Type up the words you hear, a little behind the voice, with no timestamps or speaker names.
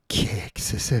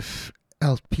KXSF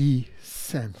LP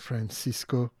San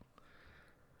Francisco,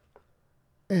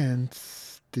 and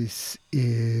this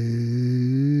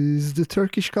is the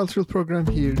Turkish cultural program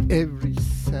here every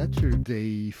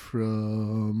Saturday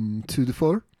from 2 to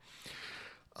 4.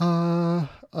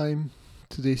 I'm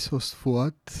today's host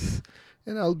Fuad,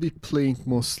 and I'll be playing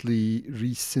mostly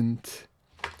recent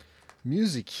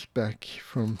music back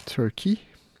from Turkey.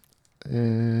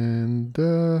 And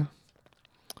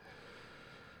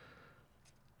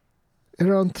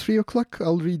around 3 o'clock,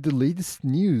 I'll read the latest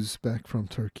news back from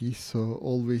Turkey. So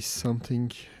always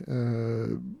something, I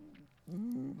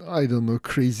don't know,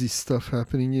 crazy stuff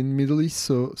happening in Middle East.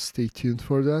 So stay tuned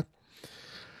for that.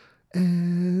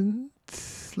 And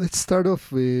let's start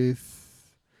off with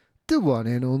the one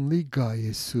and only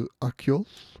Gaye Akyol.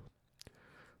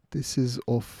 This is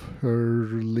of her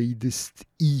latest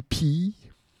EP.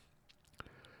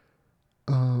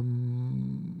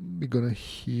 We're gonna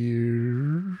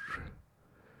hear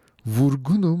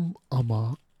Vurgunum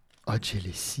ama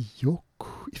acelesi yok.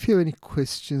 If you have any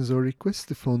questions or requests,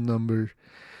 the phone number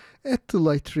at the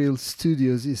Light Rail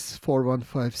Studios is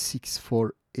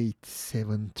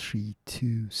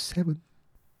 415-648-7327.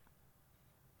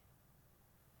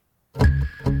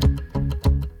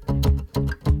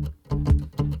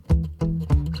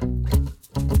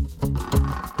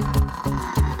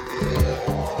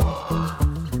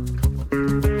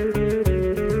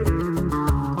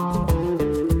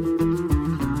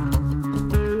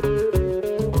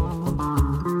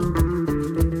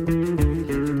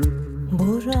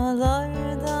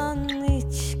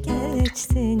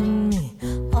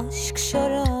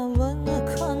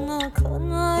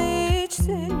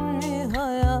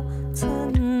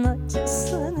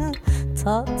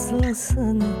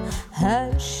 Tatlısını,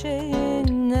 her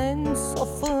şeyin en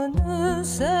safını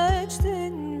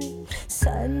seçtin mi?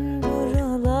 Sen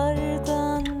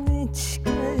buralardan hiç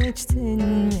geçtin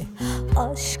mi?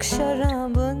 Aşk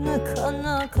şarabını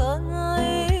kana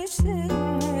kana içtin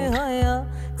mi?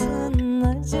 Hayatın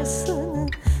acısını,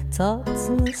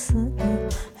 tatlısını,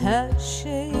 her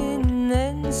şeyin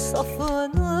en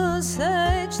safını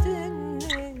seçtin mi?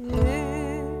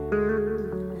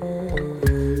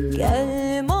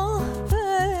 Gel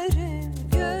mahberim,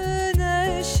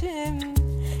 güneşim,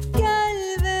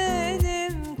 gel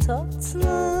benim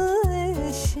tatlı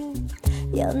eşim.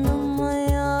 Yanıma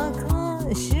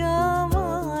yaklaş,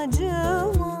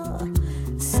 yamacıma.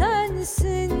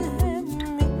 Sensin hem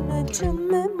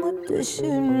ilacım hem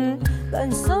ateşim. Ben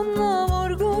sana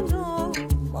vurgunum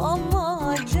ama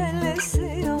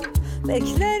acelesi yok.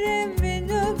 Beklerim bin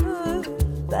ömür,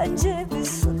 bence bir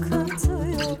sıkıntı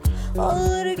yok.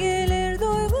 Ağır gelir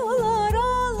duygular,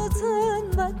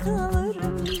 altında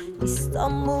kalırım.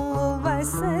 İstanbul'u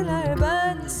verseler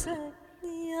ben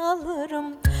seni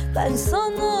alırım. Ben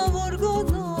sana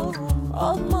vurgunum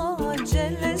ama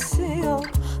acelesi yok.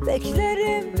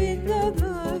 Beklerim bin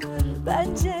ömür,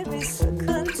 bence bir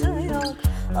sıkıntı yok.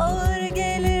 Ağır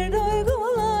gelir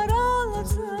duygular,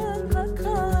 altında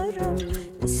kalırım.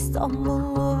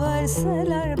 İstanbul'u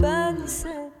verseler ben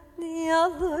seni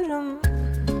alırım.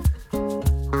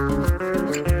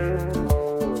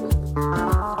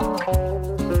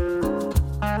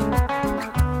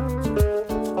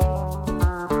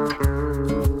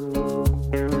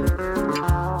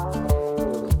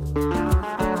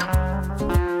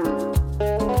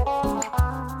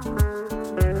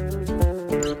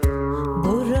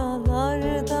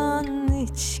 Buralardan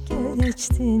hiç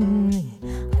geçtin mi?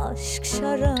 Aşk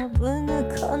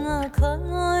şarabını kana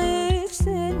kana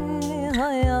içtin mi?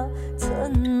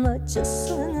 Hayatın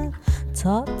acısını,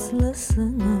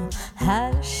 tatlısını,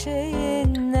 her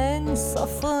şeyin en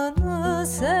safını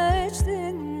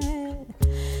seçtin mi?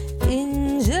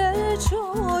 İnce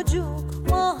çocuk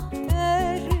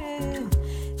mahveri,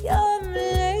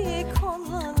 gömleği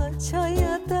kolalı,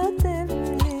 çayı da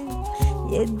demli.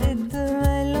 Yedi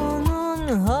düvel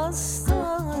onun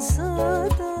hastasıdır.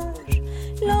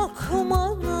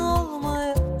 Lokman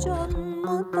olmaya can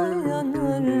mı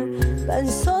dayanır? Ben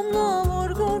sana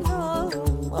vurgunum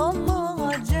ama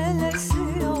acelesi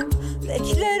yok.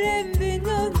 Beklerim bin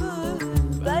ömür,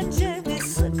 bence bir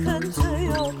sıkıntı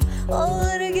yok.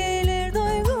 Ağır gelir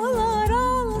duygular,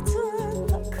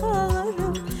 altında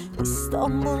kalırım.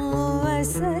 İstanbul'u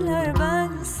verseler ben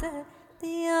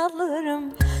seni alırım.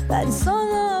 Ben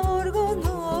sana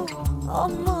vurgunum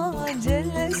ama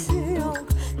acelesi yok.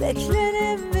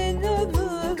 Beklerim bin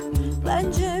ömür,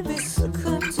 bence bir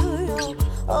sıkıntı yok.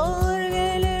 Ağır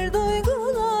gelir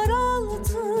duygular,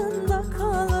 altında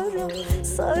kalırım.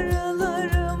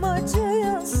 Sarılırım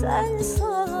acıya, sen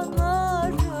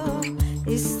sanarım.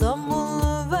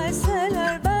 İstanbul'u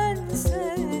verseler ben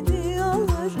seni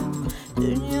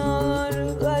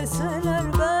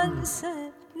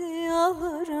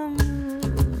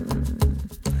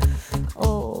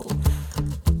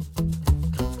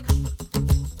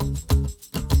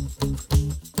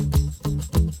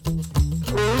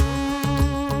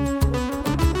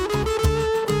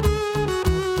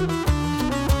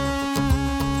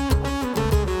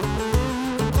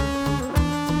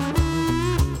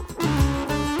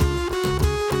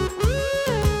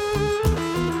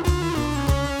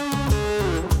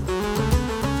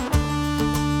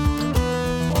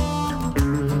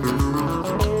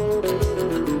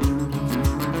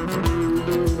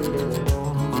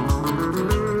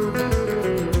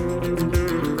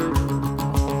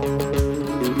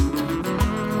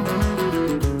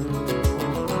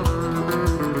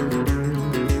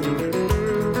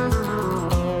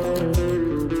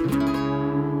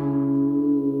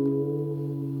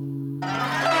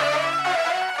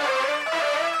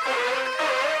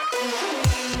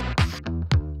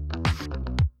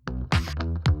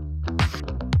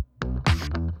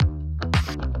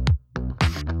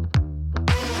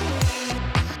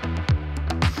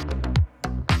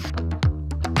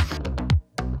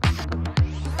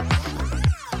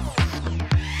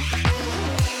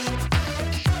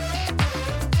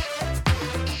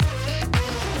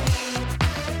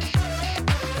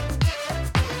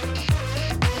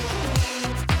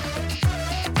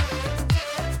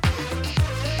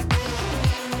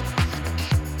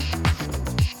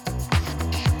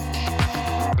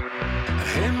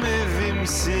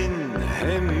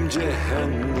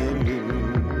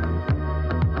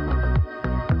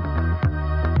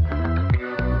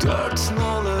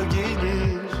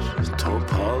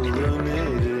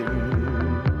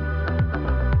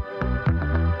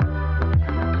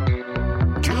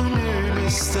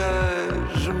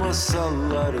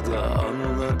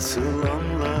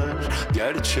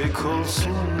Gerçek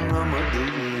olsun ama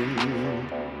değil.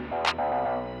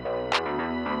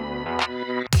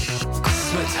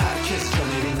 Kısmet herkes can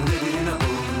evinde birine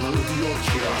bağımlı diyor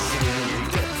kirasını.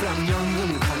 Deprem,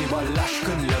 yangın, kanibal,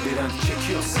 aşkın labirent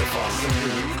çekiyor sefasını.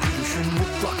 Gülüşün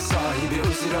mutlak sahibi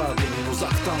öz iradenin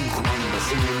uzaktan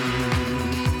kumandasını.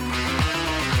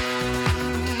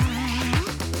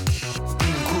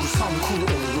 Din kursam kul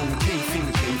olurum, keyfin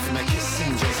keyfime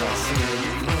kessin cezasını.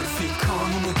 Murphy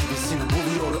kanunu gibisin,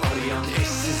 buluyor arayan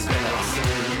eşsiz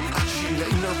belasını. Kıçıyla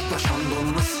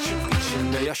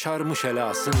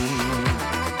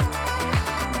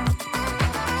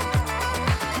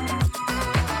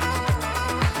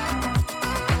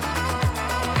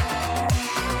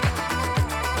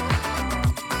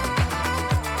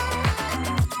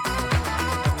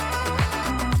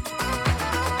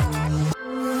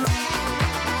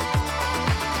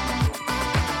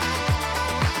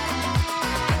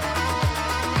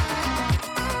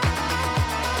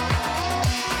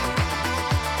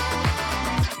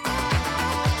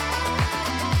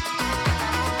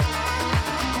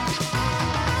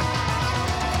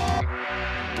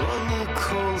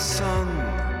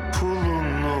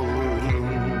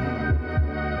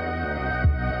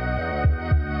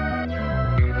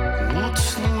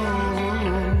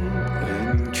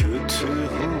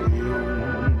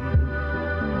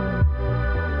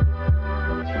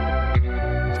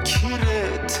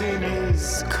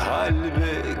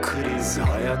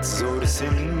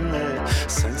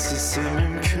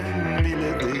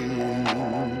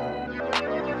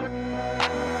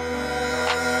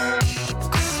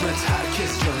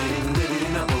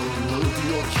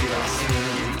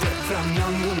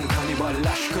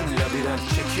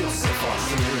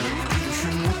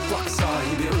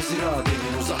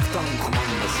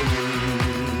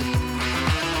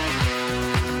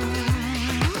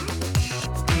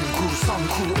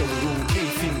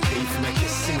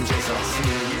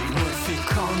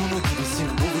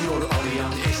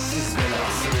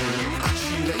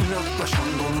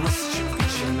inatlaşan donuna sıçıp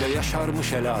içinde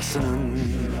yaşarmış helasını.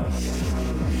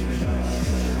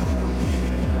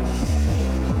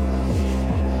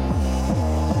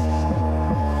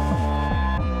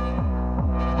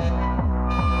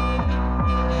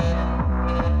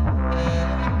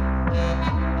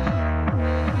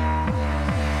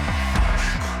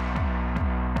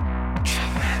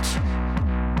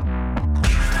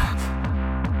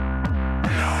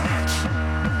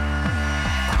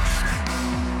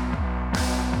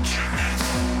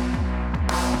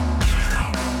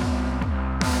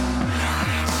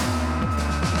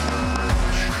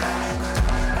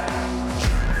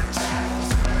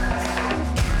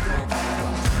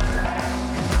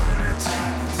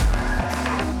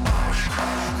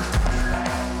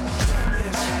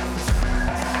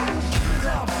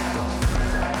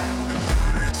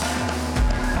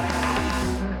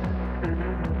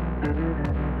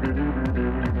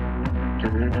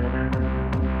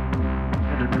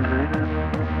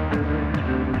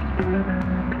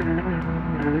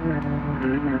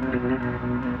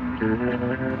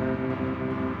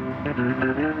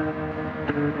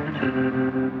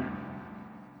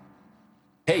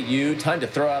 Hey you, time to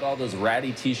throw out all those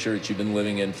ratty t-shirts you've been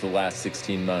living in for the last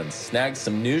 16 months. Snag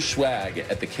some new swag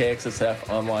at the KXSF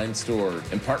online store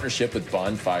in partnership with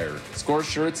Bonfire. Score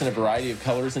shirts in a variety of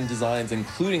colors and designs,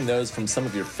 including those from some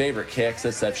of your favorite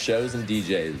KXSF shows and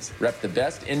DJs. Rep the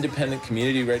best independent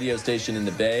community radio station in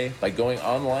the Bay by going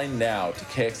online now to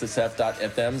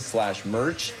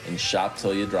kxsf.fm/merch and shop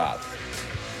till you drop.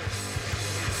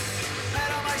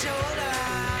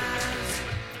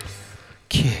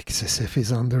 KXSF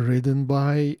is underwritten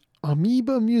by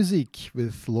Amoeba Music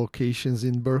with locations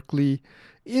in Berkeley,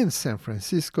 in San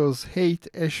Francisco's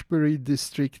Haight-Ashbury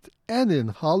district, and in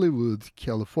Hollywood,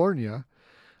 California,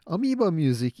 Amoeba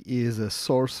Music is a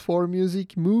source for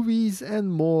music, movies,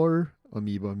 and more.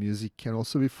 Amoeba Music can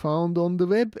also be found on the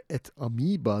web at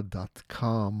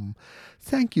amoeba.com.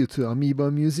 Thank you to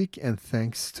Amoeba Music, and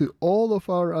thanks to all of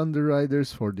our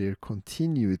underwriters for their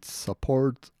continued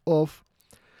support of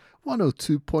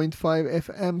 102.5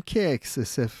 FM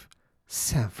KXSF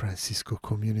San Francisco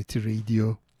Community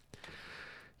Radio.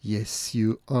 Yes,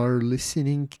 you are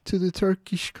listening to the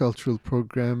Turkish Cultural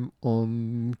Program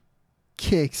on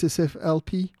KXSF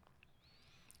LP,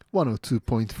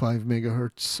 102.5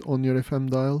 megahertz on your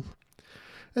FM dial.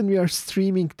 And we are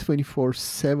streaming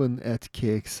 24/7 at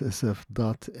kxsf.fm.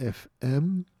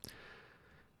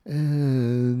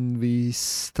 And we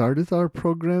started our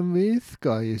program with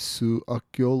Gaye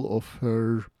Akyol of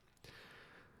her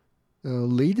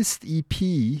latest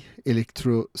EP,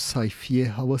 Elektro Sayfiye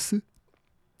Havası.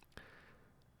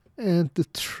 And the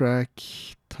track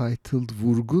titled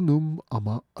Vurgunum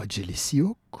ama acelesi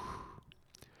yok.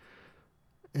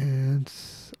 And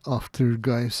after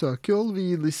Gaye Akyol,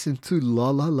 we listened to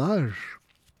Lalalar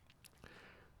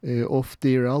of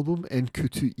their album En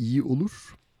Kötü İyi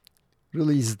Olur,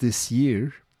 released this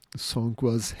year. The song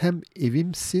was Hem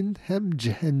Evimsin Hem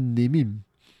Cehennemim.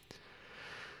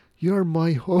 You are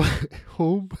my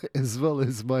home as well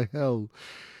as my hell.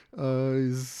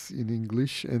 Is in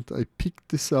English, and I picked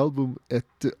this album at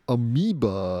the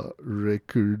Amoeba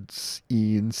Records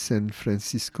in San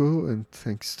Francisco, and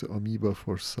thanks to Amoeba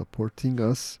for supporting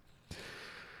us.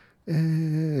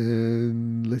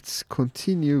 And let's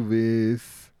continue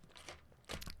with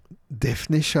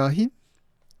Defne Sahin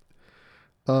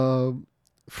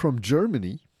from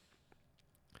Germany,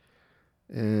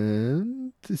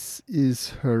 and this is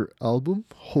her album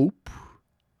Hope,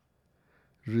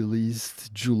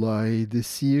 released July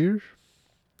this year,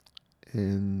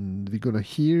 and we're gonna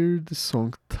hear the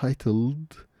song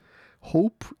titled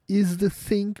Hope is the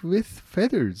Thing with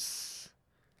Feathers.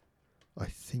 I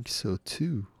think so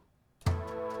too.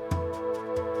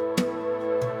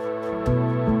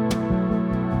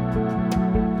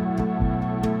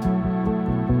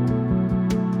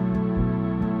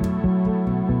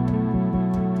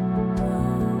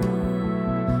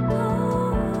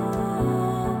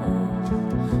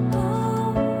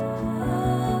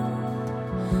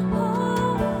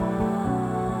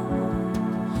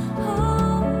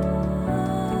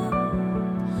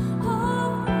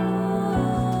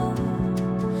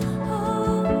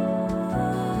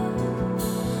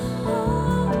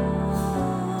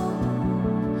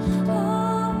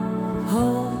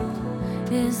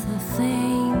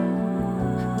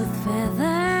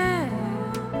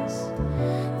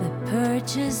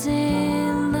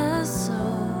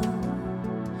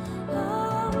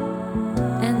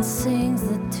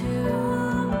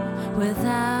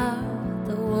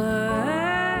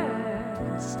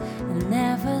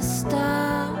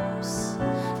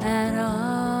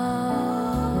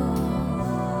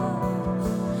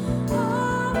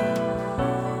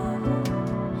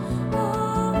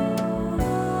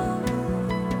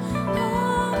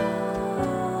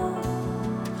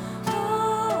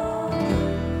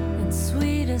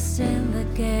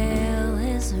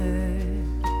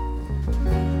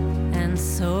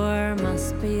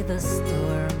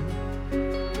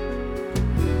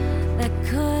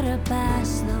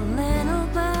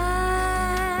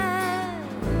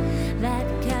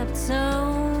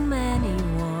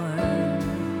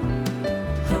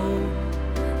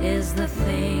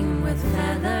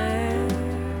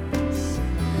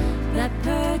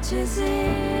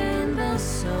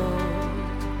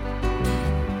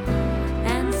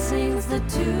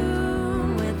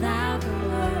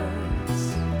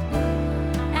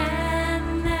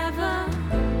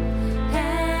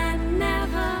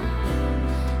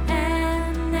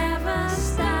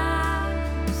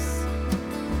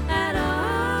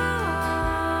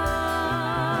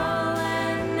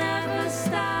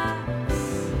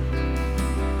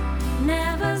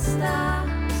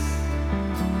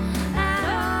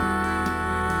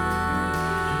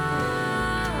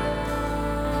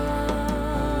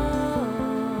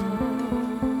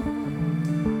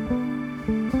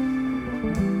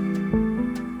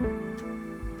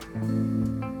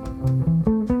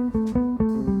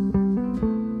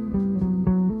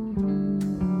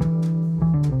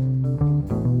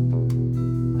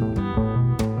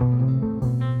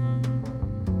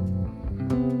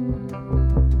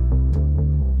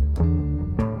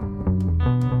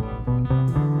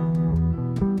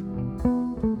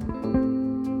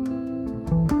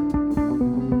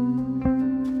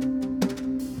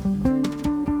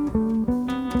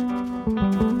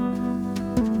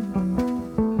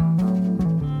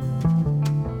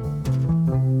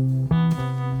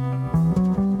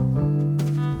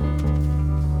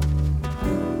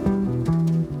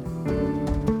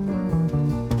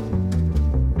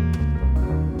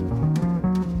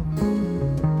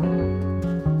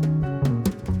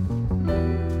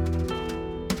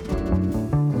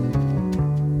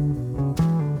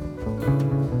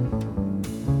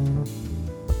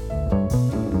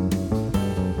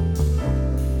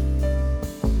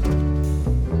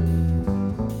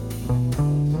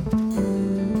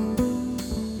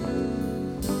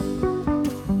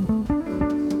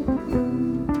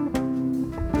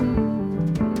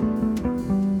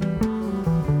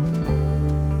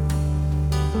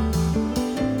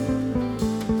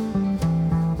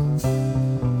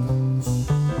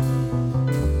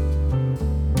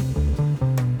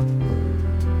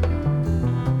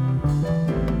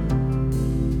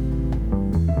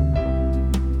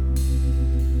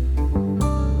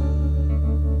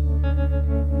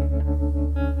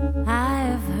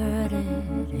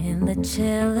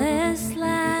 chillest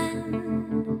land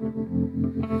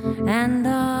and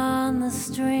on the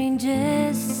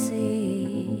strangest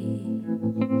sea,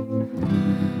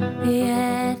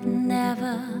 yet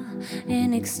never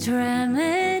in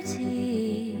extremity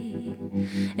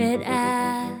it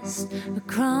asked a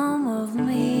crumb of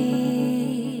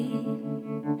me.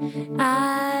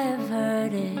 I've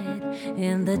heard it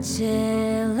in the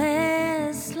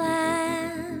chillest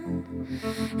land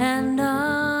and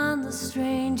on the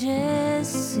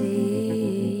strangest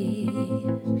sea,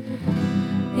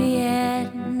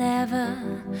 yet never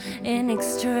in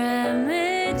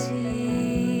extremity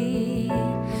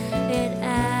it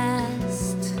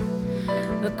asked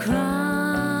a crumb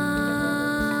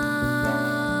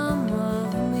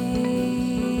of me.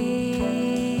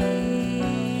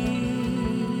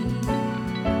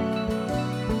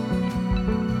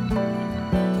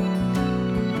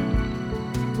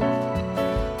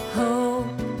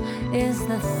 Hope is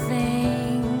the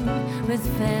thing with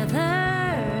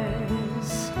feathers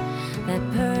that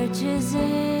perches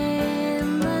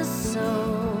in the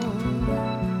soul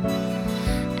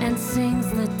and sings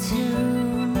the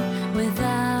tune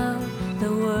without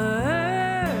the words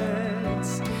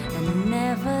and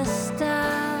never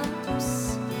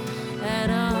stops at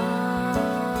all.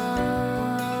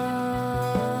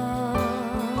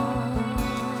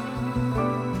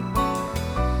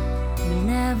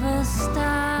 Never stops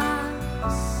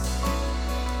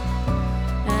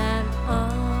at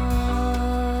all.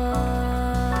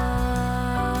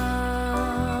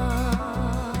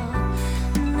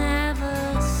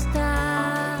 Never stops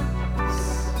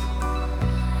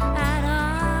at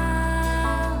all.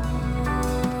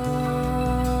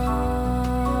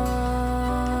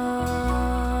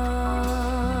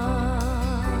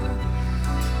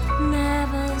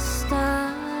 Never stops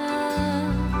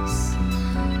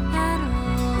at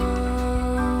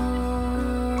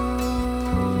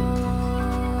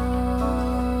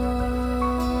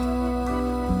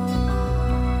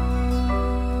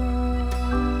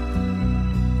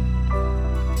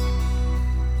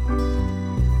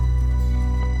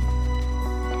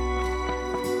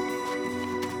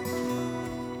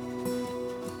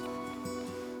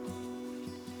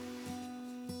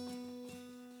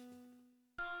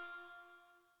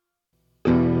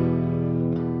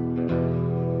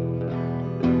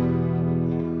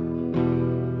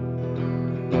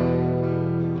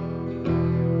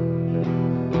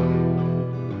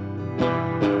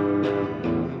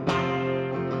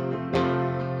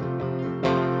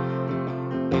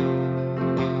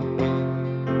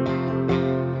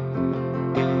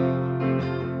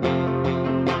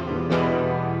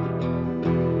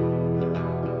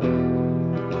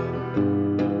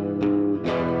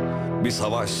Bir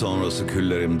savaş sonrası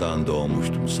küllerimden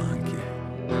doğmuştum sanki.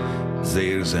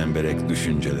 Zehir zemberek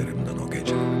düşüncelerimden o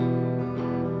gece.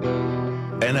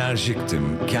 Enerjiktim,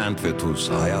 kent ve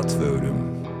tuz, hayat ve ölüm.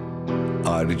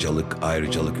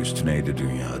 Ayrıcalık üstüneydi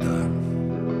dünyada.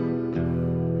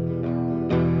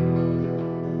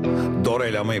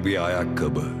 Dorelame bir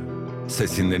ayakkabı.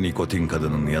 Sesinde nikotin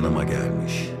kadının yanıma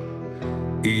gelmiş.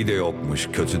 İyi de yokmuş,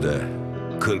 kötü de.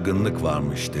 Kırgınlık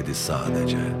varmış dedi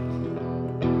sadece.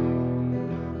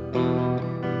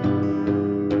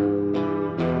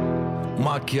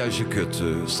 Makyajı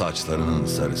kötü, saçlarının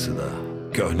sarısı da.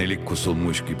 Köhnelik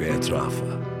kusulmuş gibi etrafa.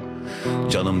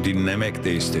 Canım dinlemek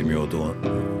de istemiyordu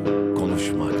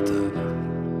konuşmakta.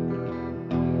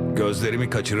 Gözlerimi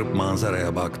kaçırıp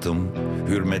manzaraya baktım.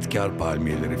 Hürmetkar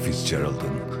palmiyeleri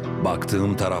Fitzgerald'ın.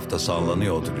 Baktığım tarafta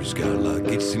sallanıyordu rüzgarla.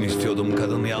 Gitsin istiyordum,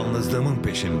 kadın yalnızlığımın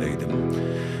peşindeydim.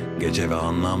 Gece ve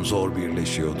anlam zor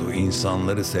birleşiyordu.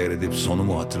 İnsanları seyredip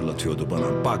sonumu hatırlatıyordu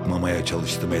bana. Bakmamaya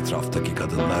çalıştım etraftaki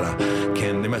kadınlara.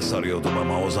 Kendime sarıyordum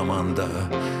ama o zaman da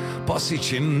pas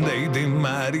içindeydim,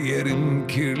 her yerim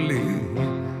kirli.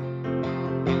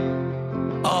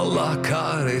 Allah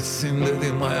kahretsin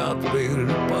dedim, hayat bir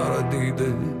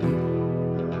paradiydi.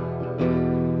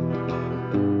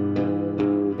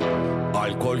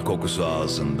 Alkol kokusu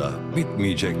ağzında,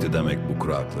 bitmeyecekti demek bu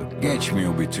kuraklık.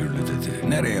 Geçmiyor bir türlü dedi,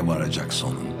 nereye varacak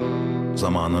sonun?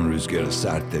 Zamanın rüzgarı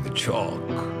sert dedi, çok.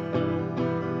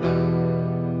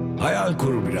 Hayal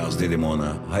kur biraz dedim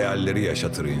ona, hayalleri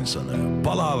yaşatır insanı.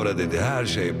 Palavra dedi, her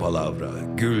şey palavra.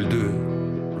 Güldü,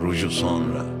 ruju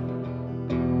sonra.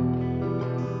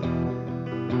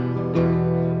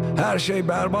 Her şey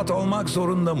berbat olmak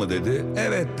zorunda mı dedi.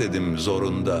 Evet dedim,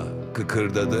 zorunda.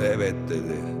 Kıkırdadı, evet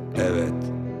dedi. Evet,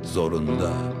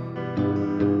 zorunda.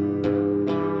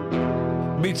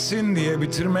 Bitsin diye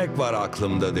bitirmek var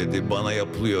aklımda dedi. Bana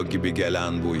yapılıyor gibi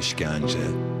gelen bu işkence.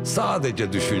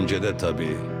 Sadece düşüncede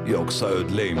tabii. Yoksa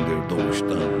ödleyimdir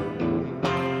doğuştan.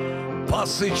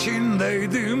 Pas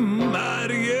içindeydim, her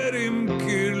yerim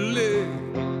kirli.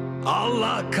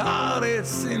 Allah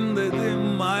kahretsin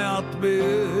dedim, hayat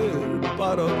bir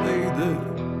parodiydi.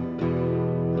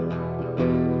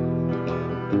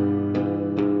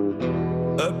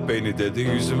 Öp beni dedi,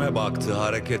 yüzüme baktı,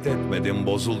 hareket etmedim,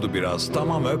 bozuldu biraz.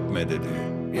 Tamam öpme dedi.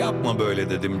 Yapma böyle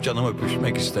dedim, canım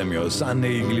öpüşmek istemiyor.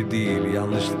 Seninle ilgili değil,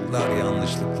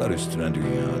 yanlışlıklar üstüne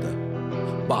dünyada.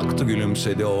 Baktı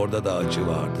gülümsedi, orada da acı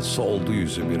vardı. Soldu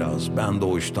yüzü biraz, ben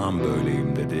doğuştan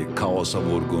böyleyim dedi. Kaosa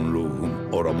vurgun ruhum,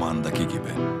 o romandaki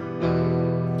gibi.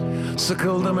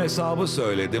 Sıkıldım, hesabı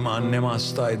söyledim, annem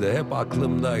hastaydı, hep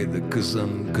aklımdaydı.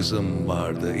 Kızım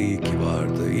vardı, iyi ki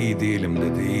vardı. İyi değilim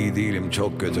dedi, iyi değilim,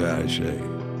 çok kötü her şey.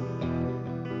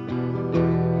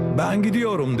 Ben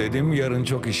gidiyorum dedim, yarın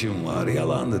çok işim var.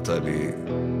 Yalandı tabii.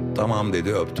 Tamam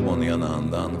dedi, öptüm onu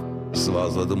yanağından.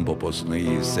 Sıvazladım poposunu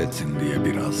iyi hissetsin diye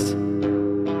biraz.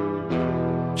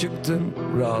 Çıktım,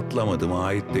 rahatlamadım,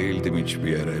 ait değildim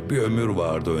hiçbir yere. Bir ömür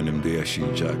vardı önümde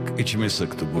yaşayacak. İçimi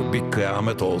sıktı bu, bir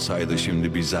kıyamet olsaydı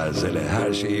şimdi bir zelzele.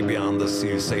 Her şeyi bir anda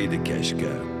silseydi keşke.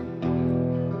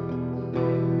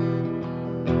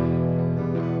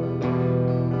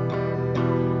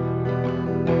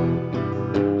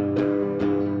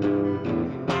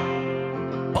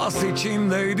 Pas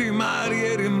içindeydim, her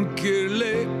yerim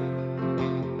kirli.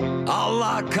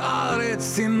 Allah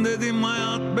kahretsin dedim,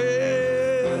 hayat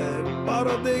bir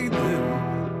parodiydi.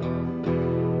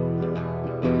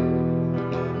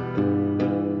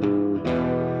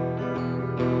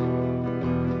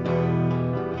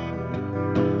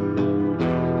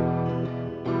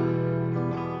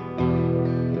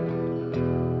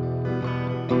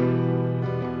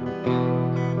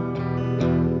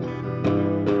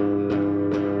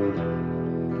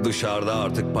 Dışarıda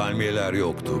artık palmiyeler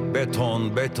yoktu.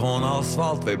 Beton,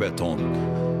 asfalt ve beton.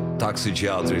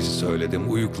 Taksiciye adresi söyledim,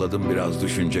 uyukladım biraz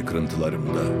düşünce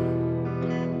kırıntılarımda.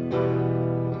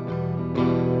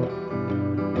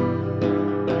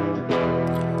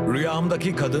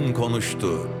 Rüyamdaki kadın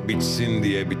konuştu. Bitsin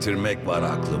diye bitirmek var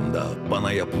aklımda.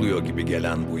 Bana yapılıyor gibi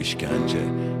gelen bu işkence.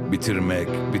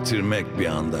 Bitirmek bir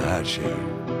anda her şeyi.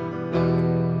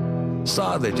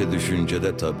 Sadece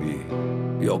düşüncede tabii.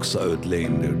 Yoksa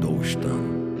ödleyimdir doğuştan.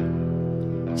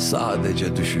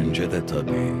 Sadece düşüncede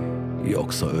tabii.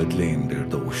 Yoksa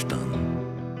ödleyimdir doğuştan.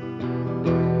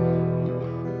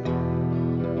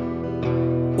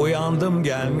 Uyandım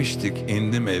gelmiştik,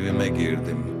 indim evime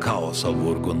girdim. Kaosa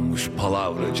vurgunmuş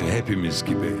palavracı hepimiz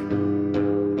gibi.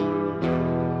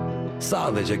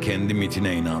 Sadece kendi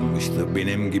mitine inanmıştı,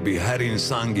 benim gibi her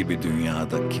insan gibi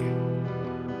dünyadaki.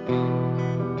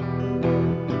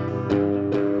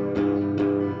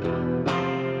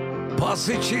 Pas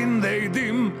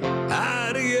içindeydim,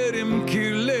 her yerim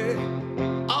kirli.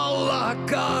 Allah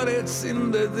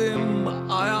kahretsin dedim,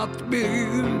 hayat bir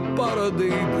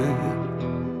parodiydi.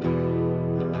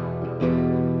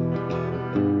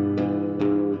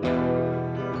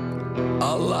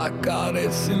 Allah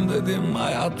kahretsin dedim,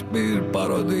 hayat bir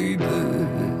parodiydi.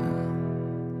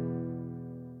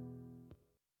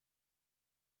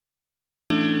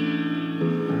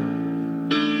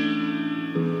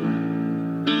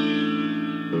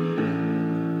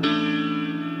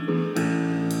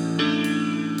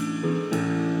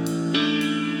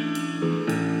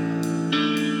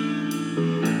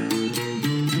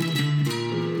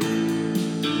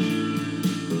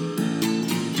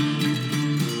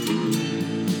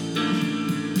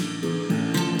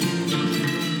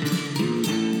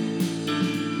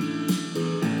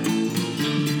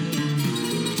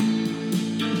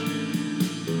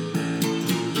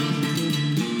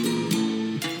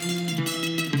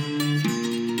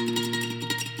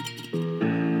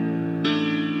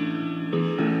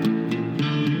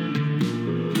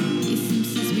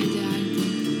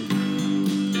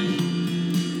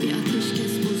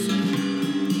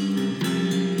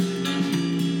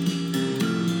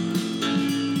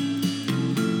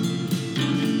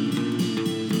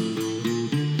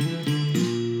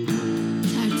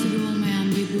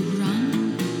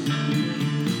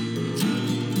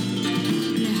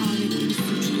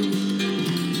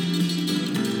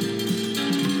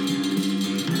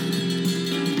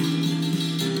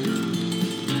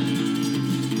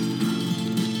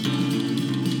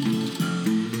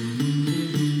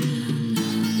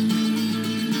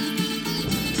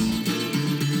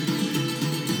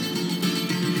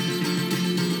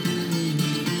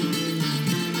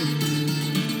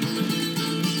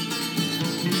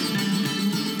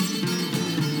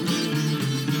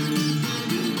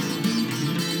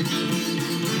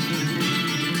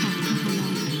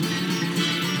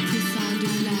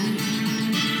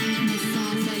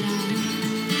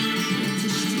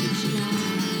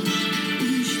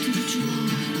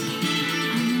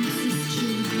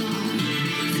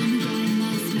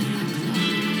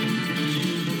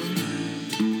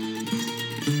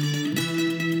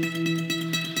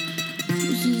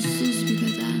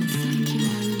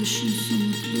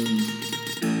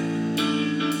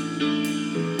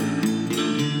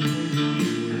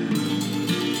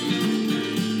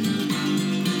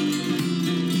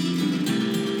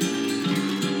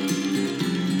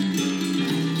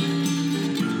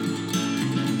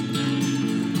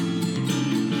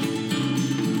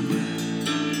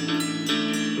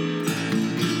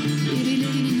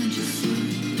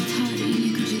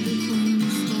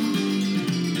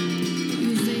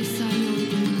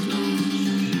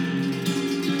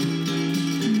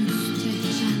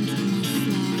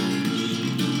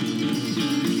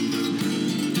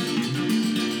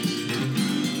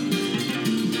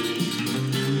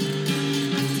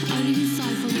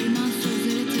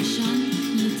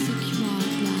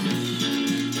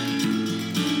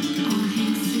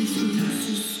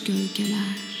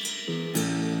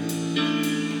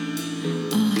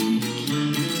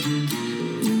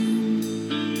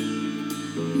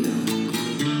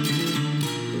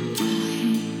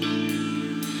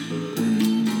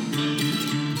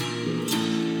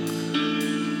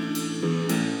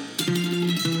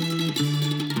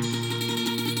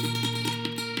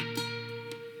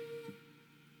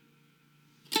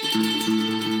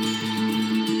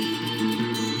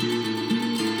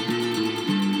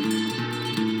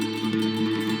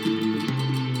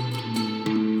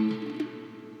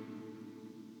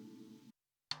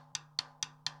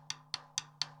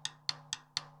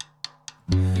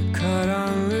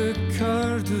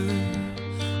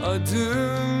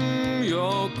 adım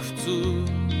yoktu.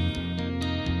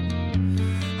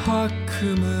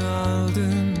 Hakkımı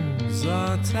aldın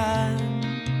zaten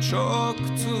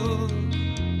çoktu.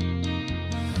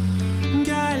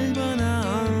 Gel bana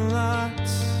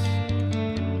anlat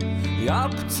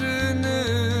yaptığını,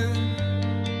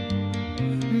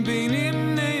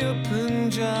 benimle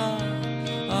yapınca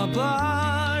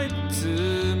abarttığımı.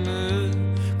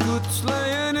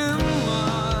 Kutlayanım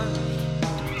var,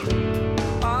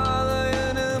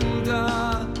 ağlayanım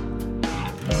da.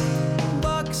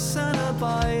 Baksana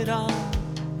bayram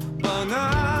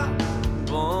bana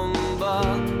bomba.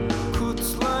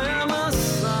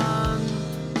 Kutlayamazsan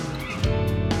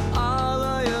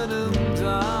ağlayanım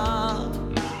da.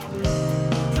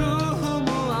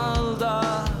 Ruhumu al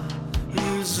da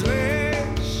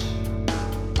yüzleş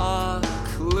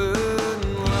aklınla.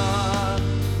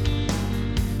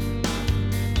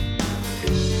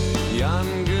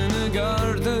 Yangını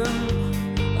gördüm,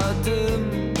 adım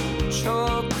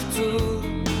çoktu.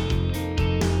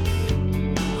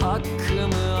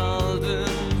 Hakkımı aldın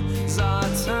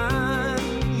zaten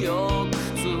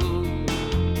yoktu.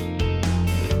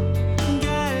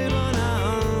 Gel bana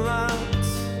anlat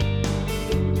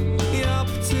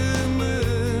yaptığımı,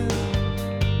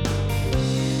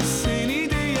 seni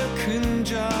de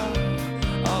yakınca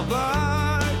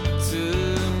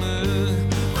abarttığımı.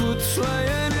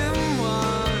 Kutlayanım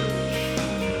var,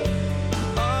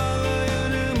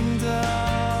 ağlayanım da.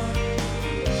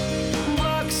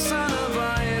 Baksana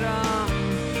bayram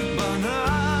bana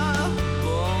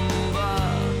bomba.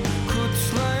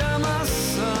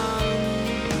 Kutlayamazsan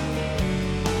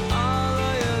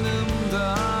ağlayanım da.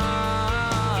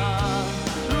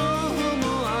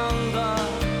 Ruhumu al da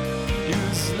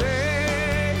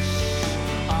yüzleş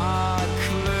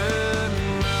aklınla.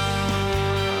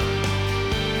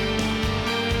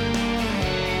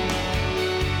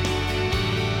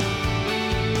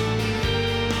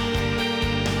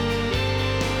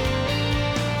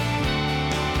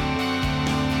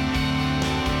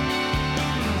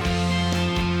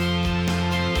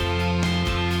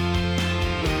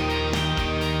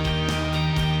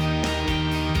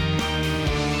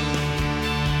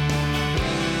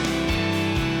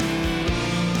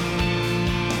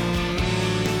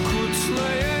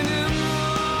 Kutlayanım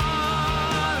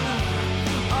var,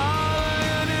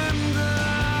 ağlayanım da.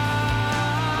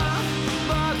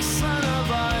 Baksana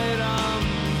bayram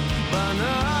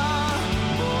bana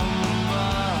bomba.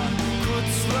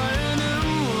 Kutlayanım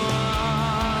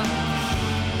var,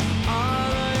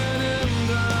 ağlayanım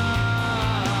da.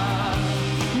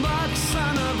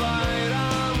 Baksana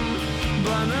bayram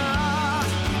bana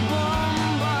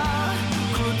bomba.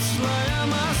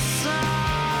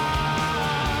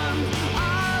 Kutlayamazsan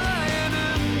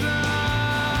ağlayanım da.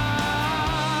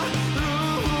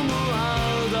 Ruhumu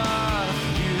al da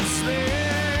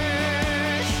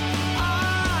yüzleş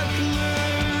aklınla.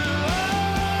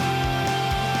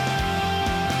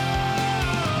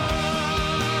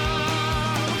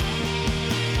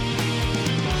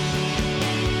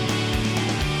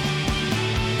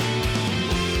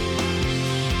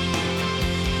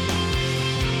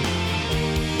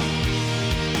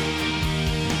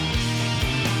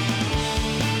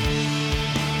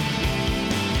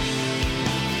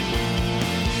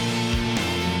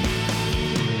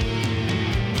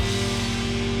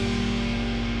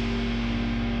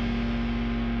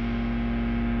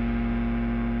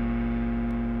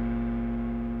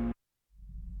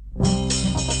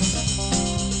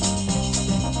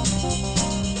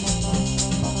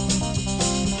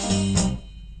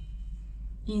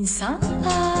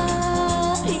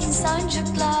 İnsanlar,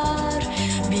 insancıklar,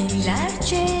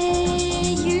 binlerce,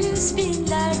 yüz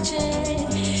binlerce.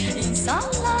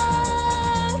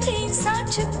 İnsanlar,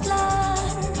 insancıklar,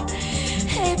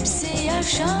 hepsi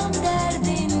yaşam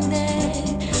derdinde.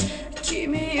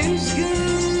 Kimi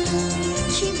üzgün,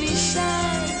 kimi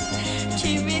şen,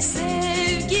 kimi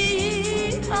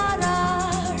sevgiyi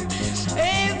arar.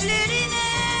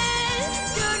 Evlerine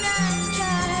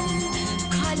dönerken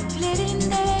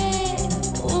kalplerinde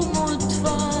umut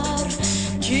var.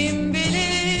 Kim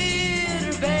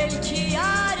bilir belki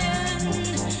yarın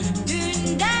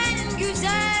dünden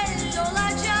güzel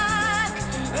olacak.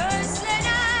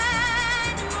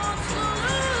 Özlenen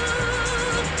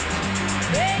mutluluk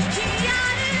belki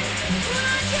yarın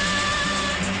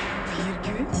bulacak. Bir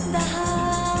gün daha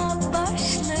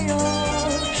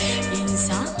başlıyor.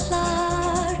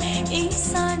 İnsanlar,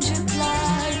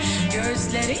 insancıklar,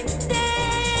 gözlerinde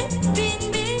bin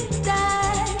bir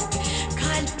dert,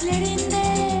 kalplerinde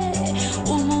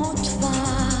umut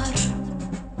var.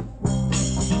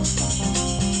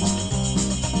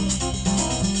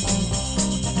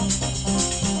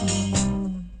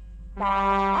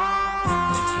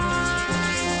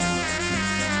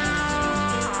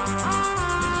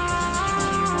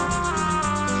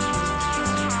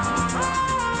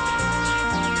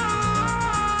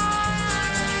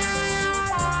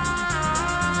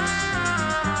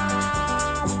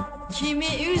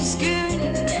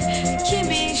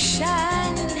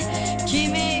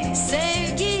 kimi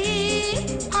sevgiyi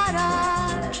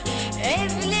arar,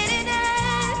 evlerine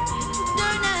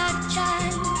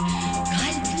dönerken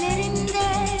kalplerinde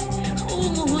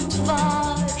umut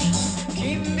var.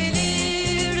 Kim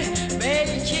bilir,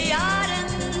 belki yarın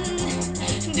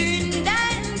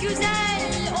dünden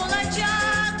güzel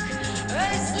olacak,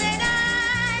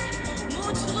 özlenen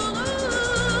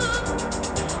mutluluk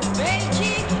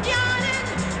belki yarın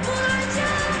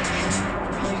bulacak.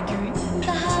 Bir gün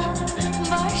daha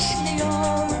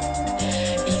başlıyor.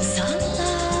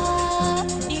 İnsanlar,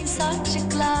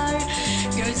 insancıklar,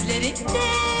 gözlerinde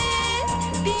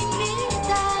bin bir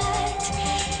dert,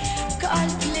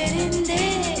 kalplerinde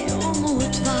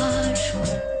umut var.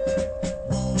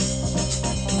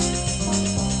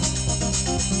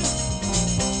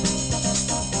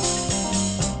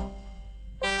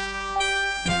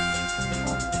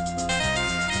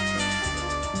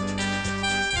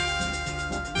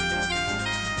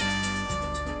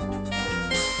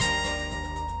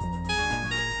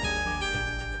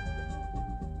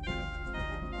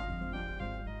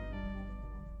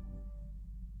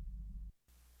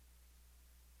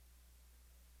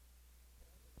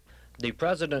 The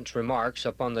President's remarks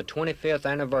upon the 25th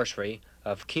anniversary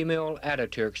of Kemal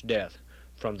Atatürk's death,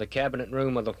 from the Cabinet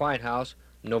Room of the White House,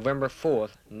 November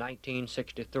 4th,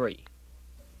 1963.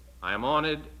 I am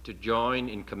honored to join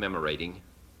in commemorating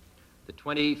the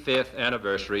 25th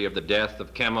anniversary of the death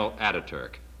of Kemal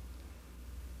Atatürk.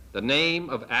 The name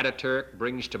of Atatürk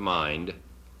brings to mind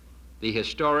the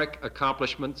historic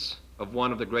accomplishments of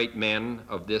one of the great men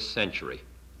of this century.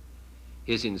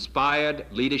 His inspired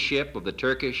leadership of the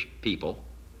Turkish people,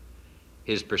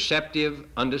 his perceptive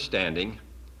understanding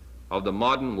of the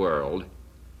modern world,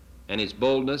 and his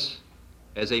boldness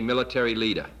as a military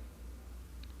leader.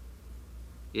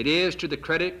 It is to the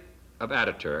credit of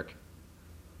Atatürk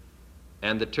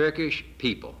and the Turkish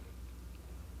people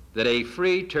that a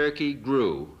free Turkey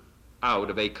grew out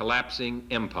of a collapsing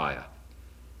empire,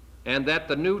 and that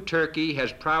the new Turkey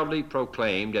has proudly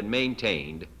proclaimed and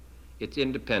maintained its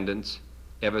independence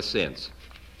ever since.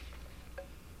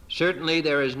 Certainly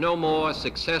there is no more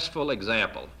successful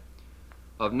example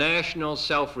of national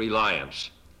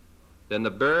self-reliance than the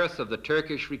birth of the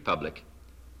Turkish Republic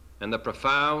and the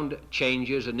profound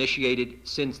changes initiated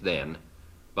since then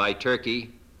by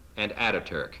Turkey and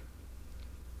Atatürk.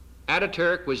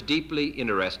 Atatürk was deeply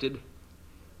interested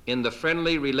in the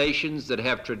friendly relations that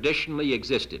have traditionally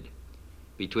existed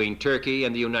between Turkey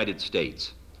and the United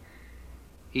States.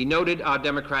 He noted our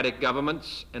democratic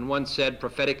governments and once said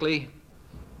prophetically,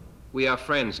 "We are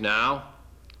friends now,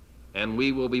 and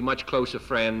we will be much closer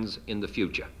friends in the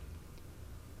future."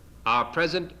 Our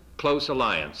present close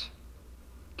alliance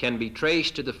can be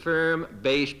traced to the firm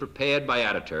base prepared by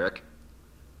Atatürk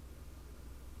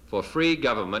for free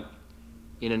government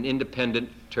in an independent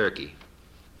Turkey.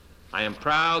 I am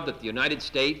proud that the United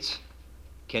States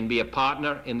can be a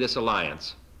partner in this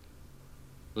alliance,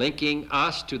 linking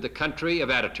us to the country of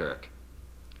Atatürk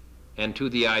and to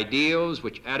the ideals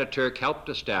which Atatürk helped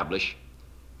establish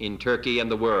in Turkey and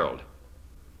the world.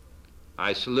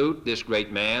 I salute this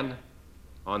great man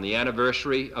on the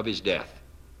anniversary of his death.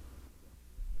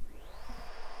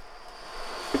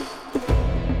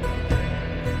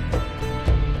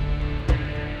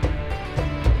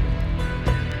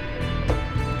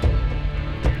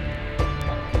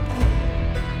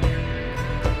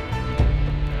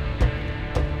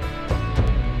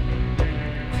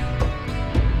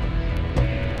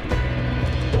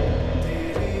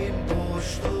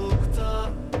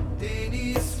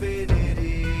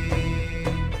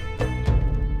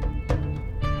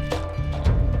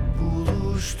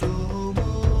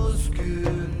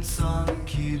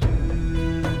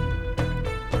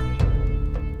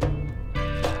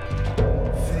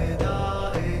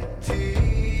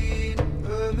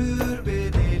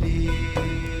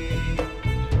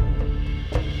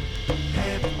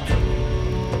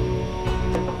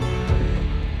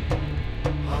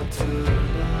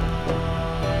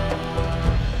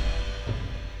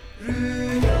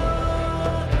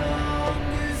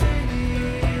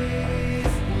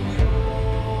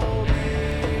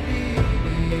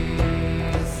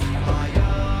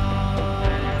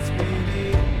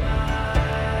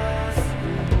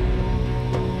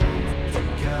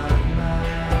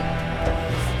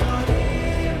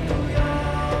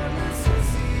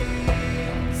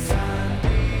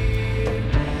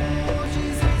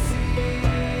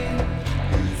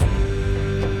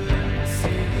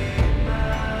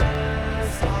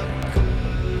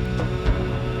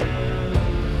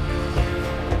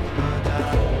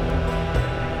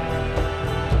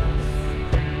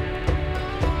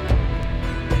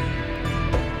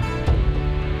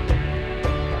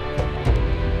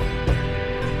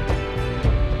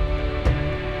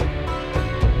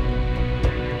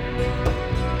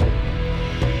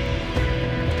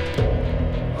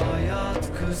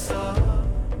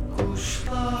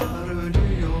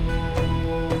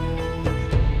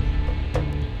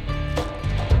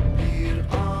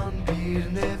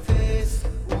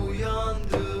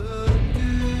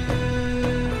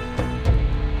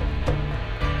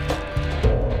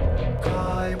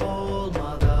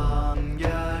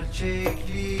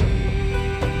 gerçekliği.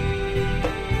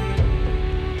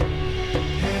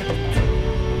 Hep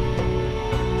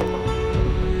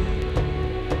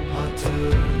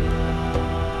hatırla.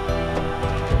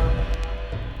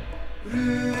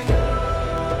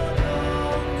 Rüyadan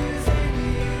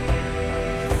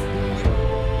güzeliz,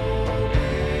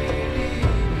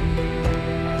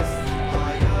 uyumeliyız.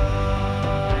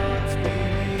 Hayat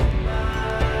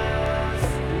bilinmez,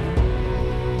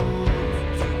 umut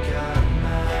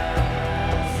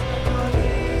tükenmez.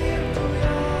 Kadim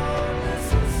duyarlı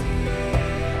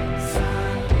sesin,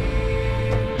 sen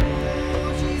bir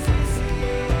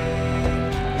mucizesin.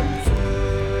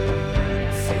 Yüzün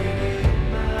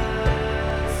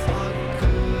silinmez,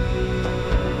 hakkı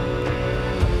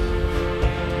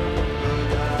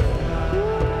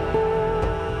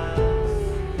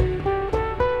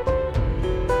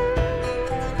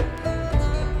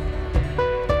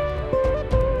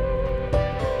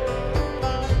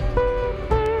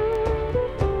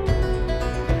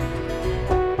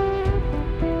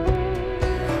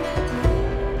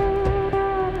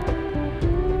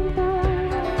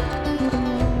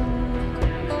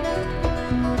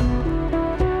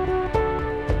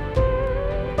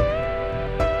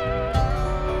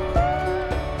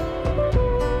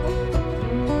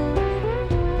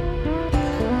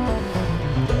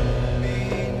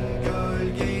bin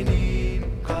gölgenin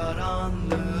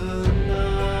karanlığında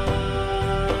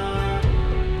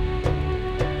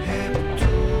hep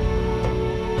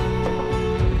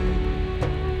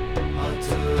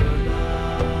hatırla.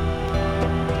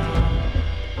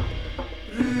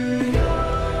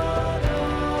 Rüyadan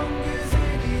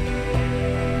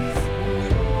güzeliz,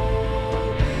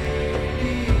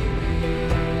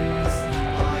 uyumeliyız.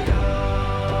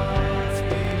 Hayat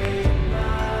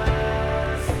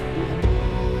bilinmez,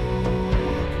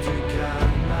 umut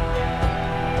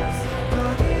tükenmez.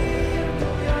 Kadim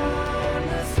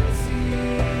duyarlı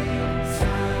sesin,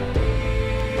 sen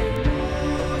bir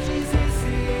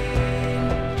mucizesin.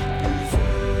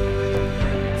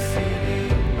 Yüzün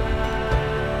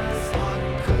silinmez,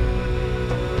 hakkı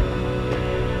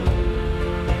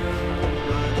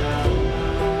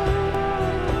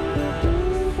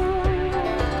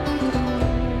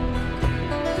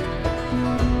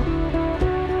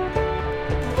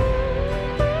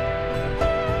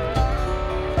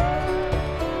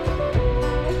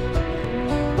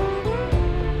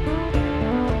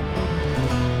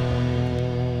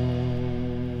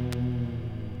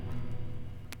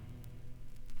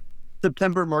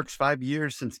September marks 5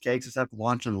 years since KXSF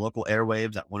launched on the local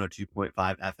airwaves at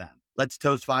 102.5 FM. Let's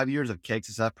toast 5 years of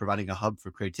KXSF providing a hub for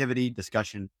creativity,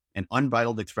 discussion, and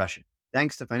unbridled expression.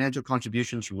 Thanks to financial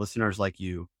contributions from listeners like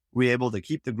you, we're able to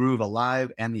keep the groove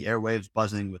alive and the airwaves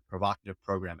buzzing with provocative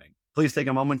programming. Please take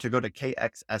a moment to go to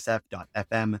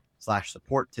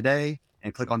kxsf.fm/support today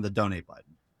and click on the donate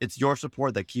button. It's your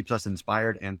support that keeps us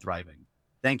inspired and thriving.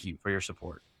 Thank you for your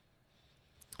support.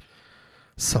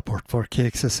 Support for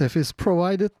KXSF is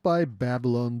provided by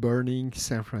Babylon Burning,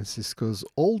 San Francisco's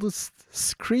oldest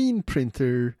screen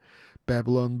printer.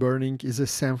 Babylon Burning is a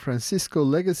San Francisco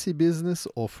legacy business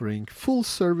offering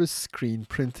full-service screen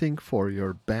printing for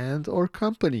your band or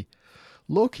company.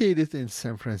 Located in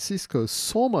San Francisco's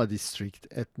Soma district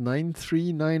at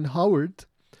 939 Howard,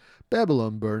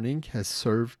 Babylon Burning has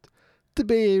served the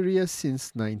Bay Area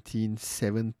since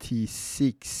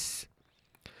 1976.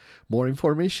 More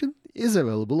information is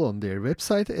available on their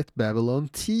website at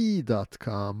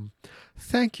babylont.com.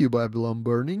 Thank you, Babylon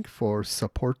Burning, for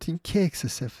supporting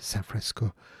KXSF San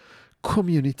Francisco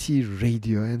Community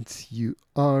Radio. And you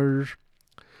are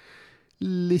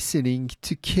listening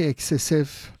to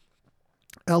KXSF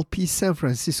LP San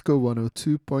Francisco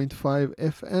 102.5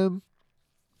 FM,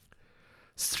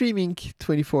 streaming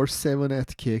 24/7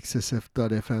 at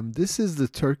kxsf.fm. This is the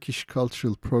Turkish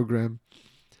Cultural Program,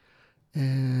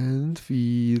 and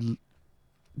we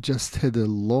just had a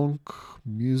long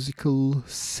musical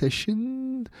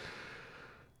session.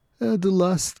 The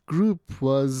last group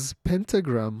was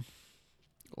Pentagram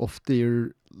of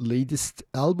their latest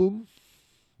album,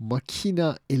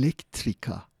 Makina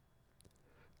Elektrika.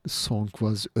 The song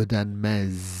was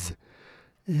Ödenmez.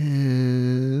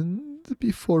 And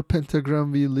before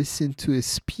Pentagram, we listened to a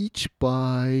speech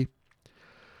by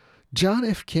John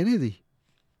F. Kennedy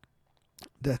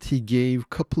that he gave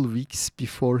a couple of weeks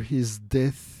before his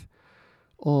death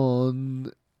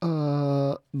on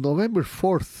November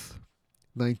 4th,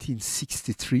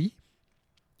 1963.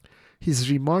 His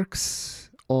remarks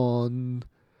on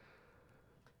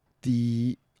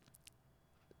the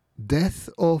death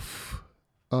of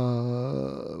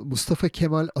Mustafa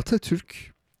Kemal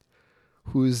Atatürk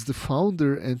who is the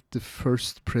founder and the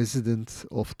first president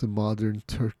of the modern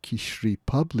Turkish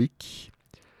Republic,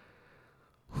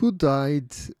 who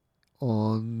died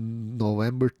on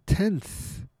November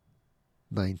 10th,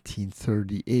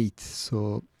 1938.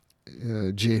 So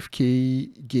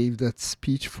JFK gave that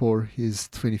speech for his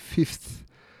 25th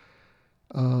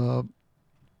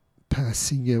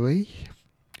passing away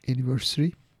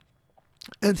anniversary.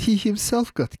 And he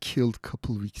himself got killed a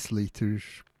couple weeks later.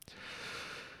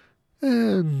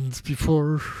 And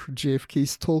before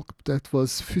JFK's talk, that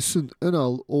was Füsun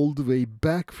Önal all the way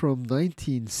back from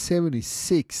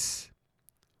 1976.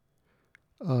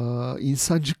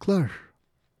 İnsancıklar.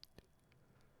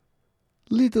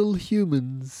 Little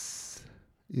Humans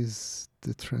is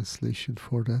the translation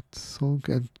for that song.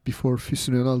 And before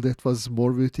Füsun Önal, that was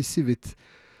Mor ve Ötesi with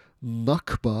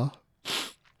Nakba.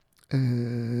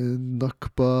 And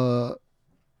Nakba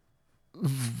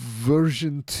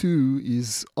version 2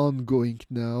 is ongoing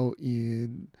now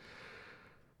in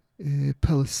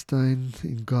Palestine,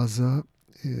 in Gaza.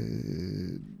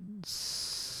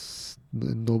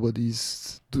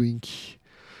 Nobody's doing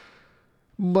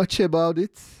much about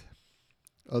it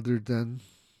other than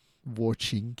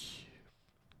watching,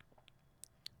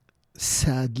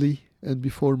 sadly. And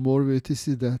before Mor ve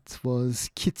Ötesi, that was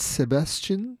Kit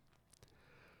Sebastian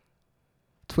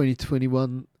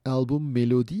 2021 album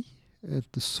Melody, and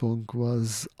the song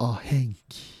was Ahenk.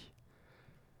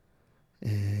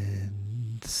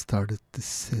 And started the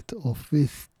set off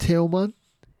with Teoman,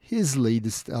 his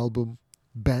latest album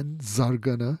Ben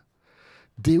Zargana,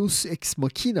 Deus Ex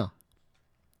Machina.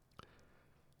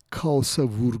 Kaosa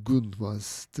Vurgun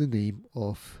was the name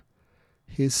of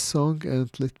his song.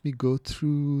 And let me go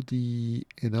through the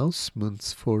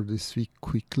announcements for this week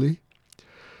quickly.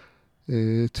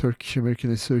 Turkish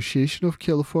American Association of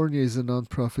California is a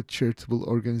non-profit charitable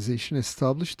organization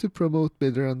established to promote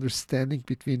better understanding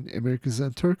between Americans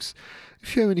and Turks.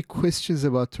 If you have any questions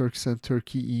about Turks and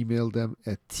Turkey, email them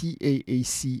at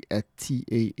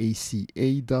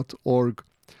taac@taaca.org.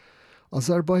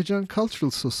 Azerbaijan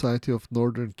Cultural Society of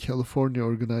Northern California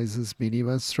organizes many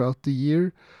events throughout the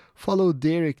year. Follow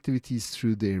their activities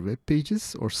through their web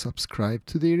pages or subscribe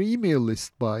to their email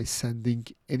list by sending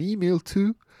an email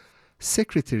to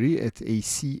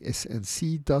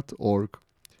secretary@acsnc.org.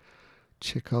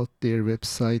 Check out their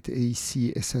website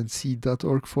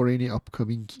acsnc.org for any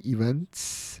upcoming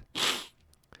events.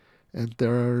 And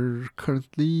there are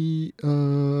currently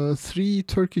 3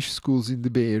 Turkish schools in the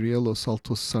Bay Area, Los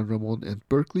Altos, San Ramon, and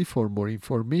Berkeley. For more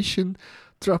information,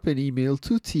 drop an email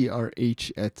to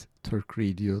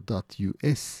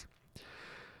trh@turkradio.us.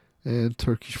 And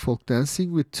Turkish folk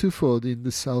dancing with Tufod in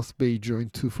the South Bay.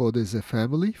 Join Tufod as a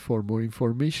family. For more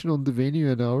information on the venue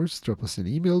and hours, drop us an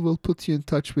email. We'll put you in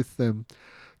touch with them.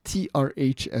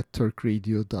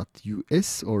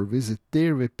 trh@turkradio.us or visit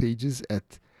their web pages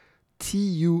at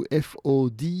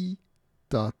tufod.org.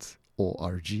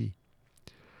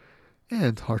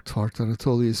 And Heart to Heart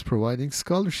Anatolia is providing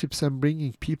scholarships and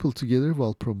bringing people together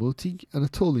while promoting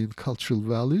Anatolian cultural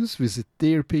values. Visit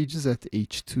their pages at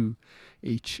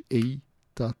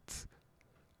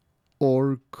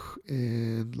h2ha.org.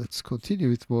 And let's continue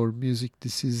with more music.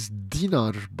 This is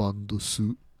Dinar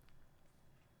Bandosu.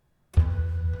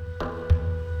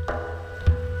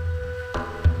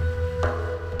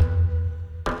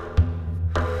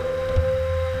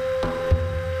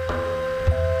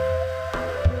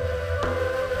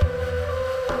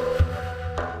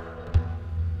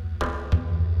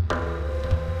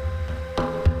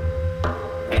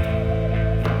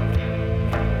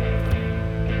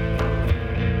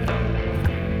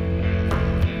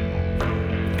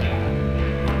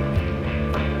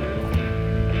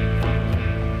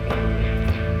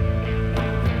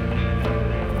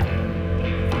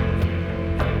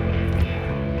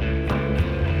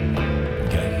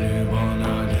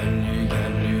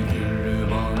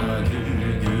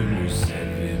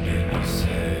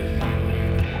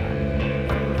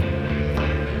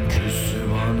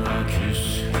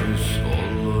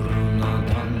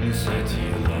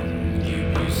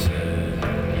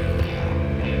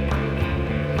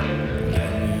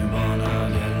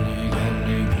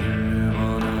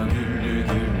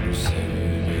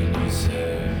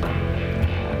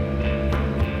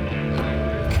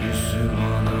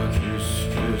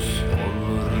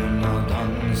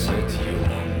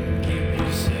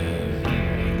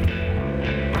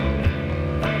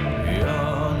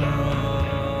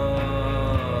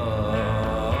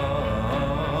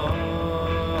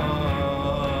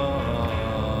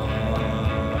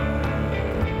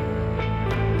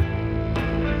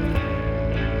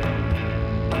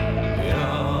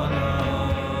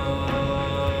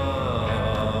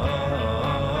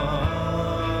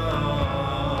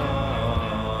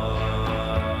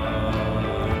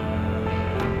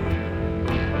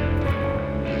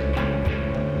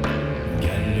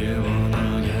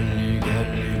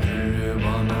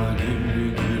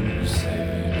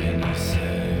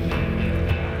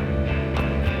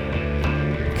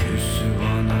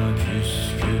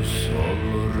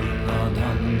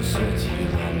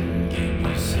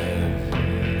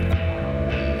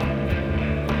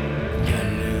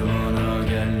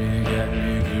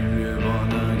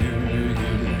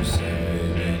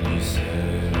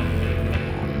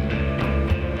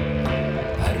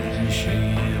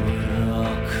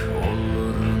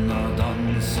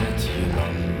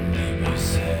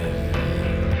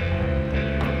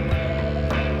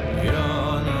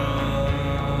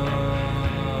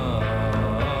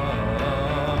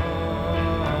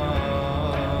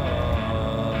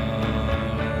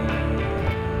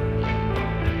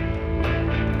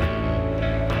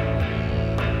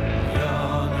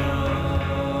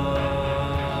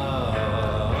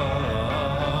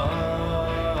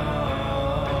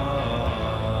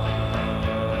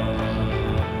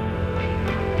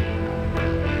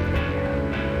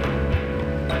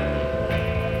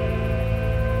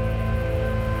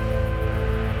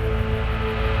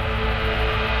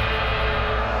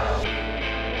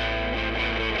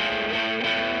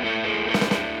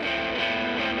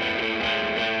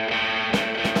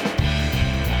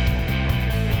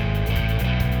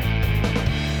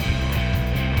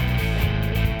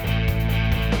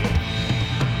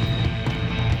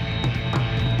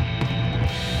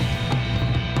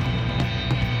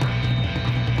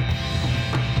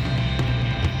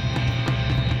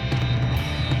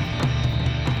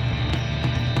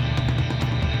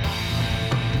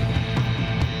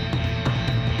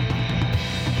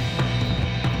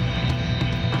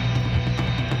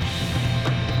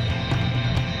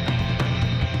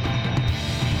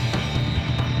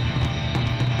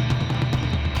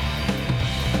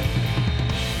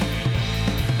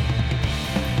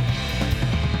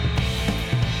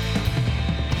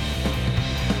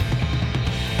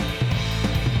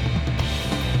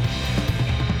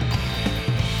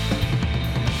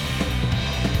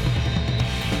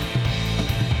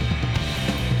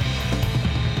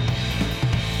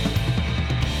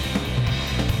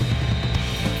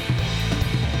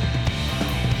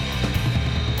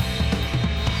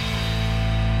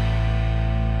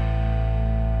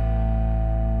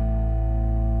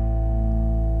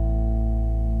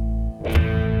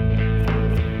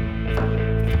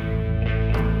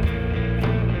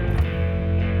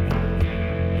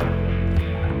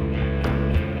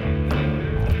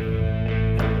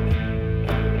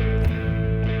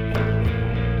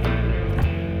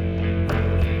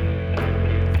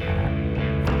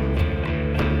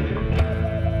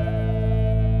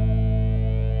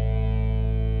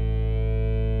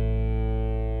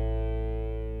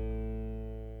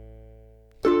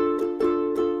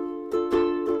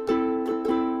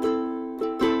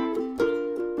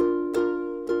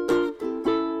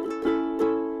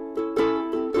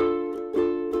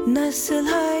 Nasıl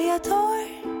hayat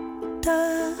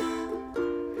orada,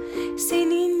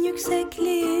 senin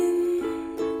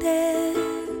yüksekliğinde.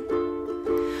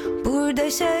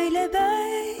 Burada şöyle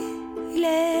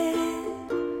böyle,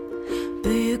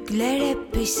 büyükler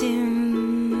hep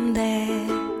peşimde.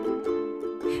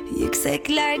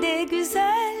 Yükseklerde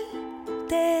güzel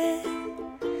de,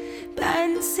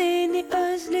 ben seni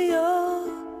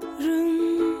özlüyorum.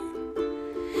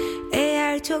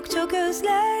 Eğer çok çok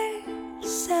özlersem,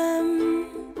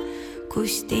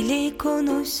 kuş dili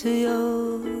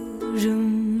konuşuyorum.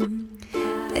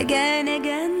 Again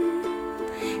again,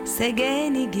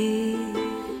 segenigi,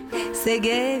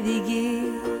 segevigi,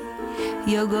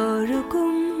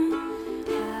 yogorukum.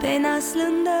 Ben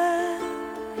aslında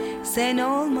sen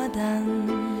olmadan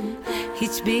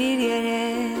hiçbir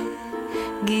yere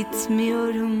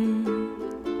gitmiyorum.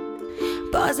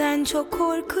 Bazen çok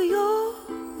korkuyorum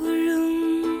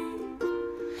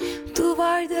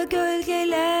duvarda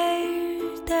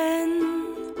gölgelerden,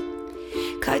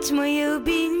 kaçmayı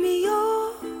bilmiyorum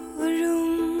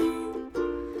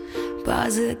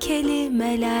bazı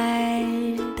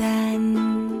kelimelerden.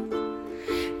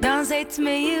 Dans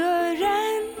etmeyi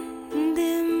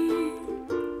öğrendim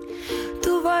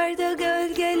duvarda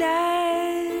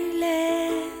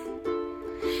gölgelerle,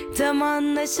 tam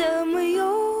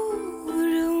anlaşamıyorum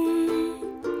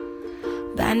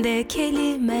ben de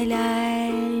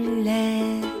kelimelerle.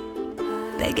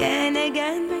 Again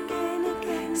again,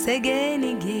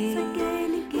 segenigi,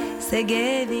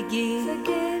 segevigi,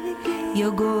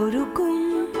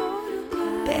 yogorukum.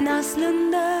 Ben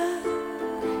aslında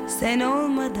sen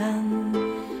olmadan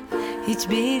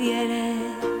hiçbir yere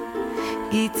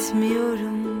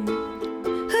gitmiyorum.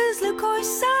 Hızlı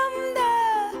koşsam da,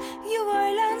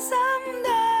 yuvarlansam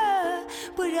da,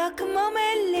 bırakmam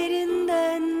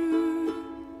ellerinden.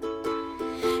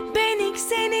 Ben ilk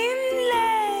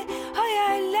seninle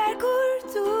hayaller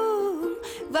kurdum,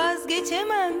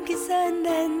 vazgeçemem ki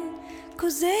senden.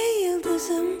 Kuzey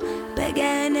yıldızım,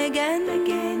 again again,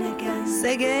 again again,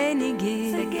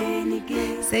 segenigi,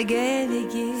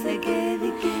 segevigi,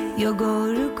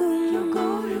 yogorukum.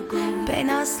 Ben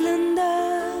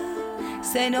aslında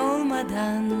sen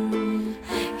olmadan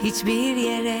hiçbir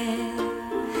yere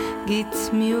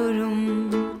gitmiyorum.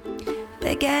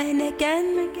 Again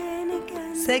again,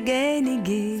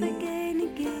 segenigi,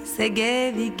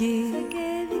 segevigi,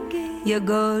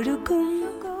 yogorukum.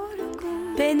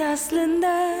 Ben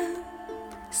aslında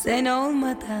sen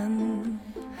olmadan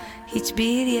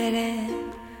hiçbir yere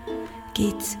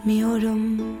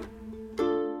gitmiyorum.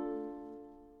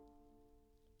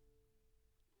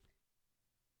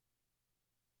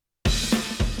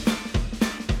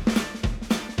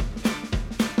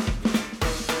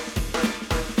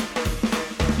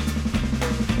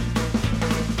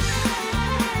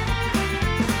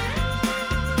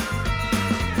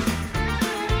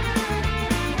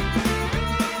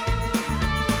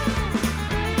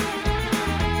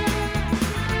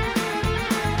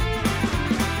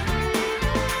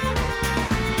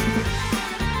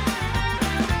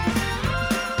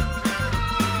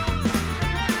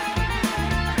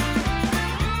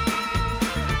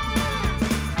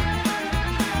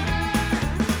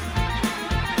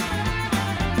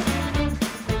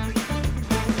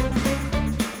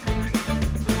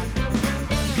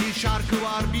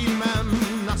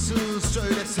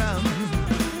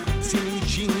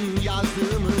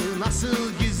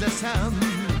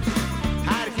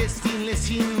 Herkes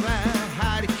dinlesin ve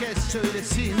herkes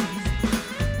söylesin,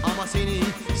 ama seni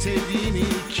sevdiğini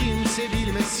kimse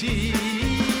bilmesin.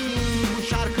 Bu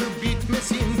şarkı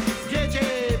bitmesin,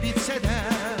 gece bitse de,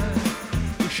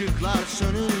 ışıklar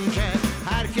sönünce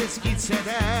herkes gitse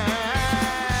de,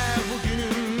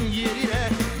 bugünün yerine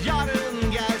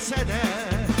yarın gelse de,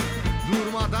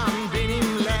 durmadan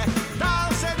benimle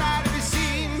dans eder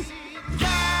misin?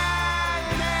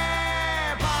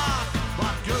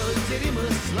 Gözlerim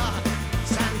ıslak,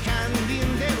 sen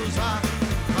kendinden uzak,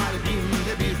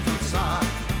 kalbimde bir tutsak.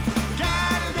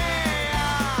 Gel de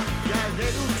ya, gel de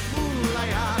lütfunla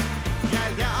ya,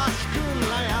 gel de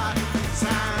aşkınla ya,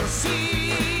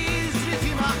 sensiz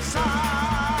ritim aksa.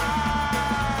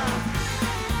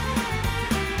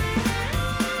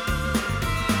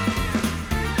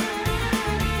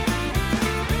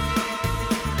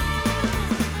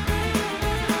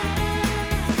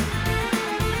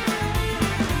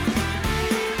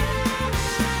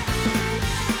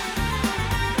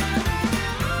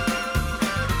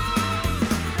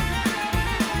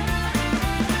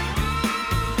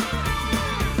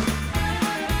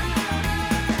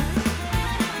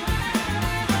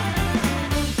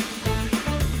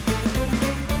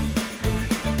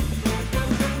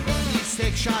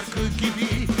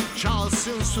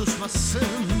 susmasın.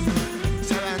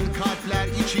 Seven kalpler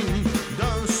için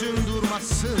dönsün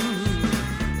durmasın.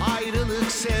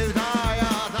 Ayrılık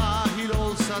sevdaya dahil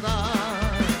olsa da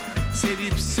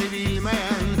sevip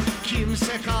sevilmeyen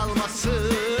kimse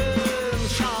kalmasın.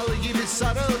 Şal gibi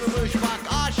sarılmış bak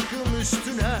aşkım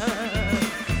üstüne,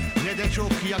 ne de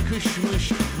çok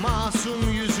yakışmış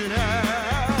masum yüzüne.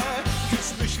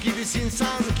 Küsmüş gibisin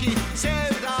sanki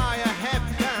sevdaya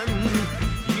hepten,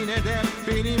 yine de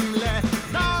benimle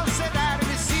dans eder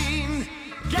misin?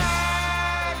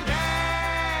 Gel de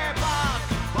bak,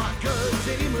 bak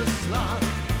gözlerim ıslak,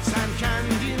 sen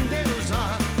kendinden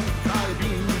uzak,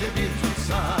 kalbinde bir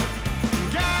tutsak.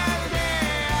 Gel de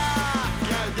yak,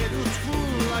 gel de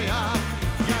lütfunla yak,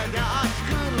 gel de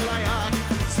aşkınla yak,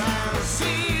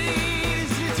 sensiz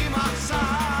ritim aksak.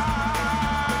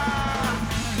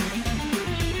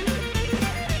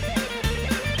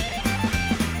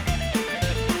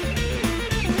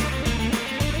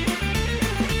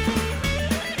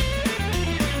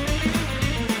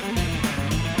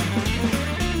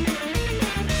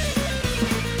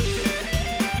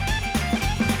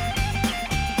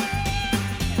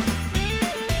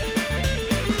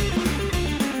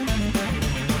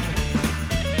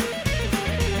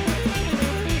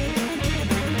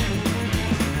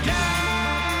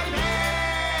 Gel de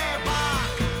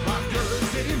bak, bak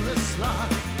gözlerim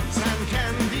ıslak, sen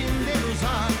kendinden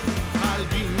uzak,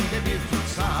 kalbinde bir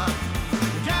tutsak.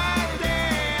 Gel de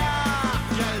yak,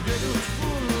 gel de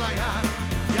lütfunla yak,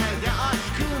 gel de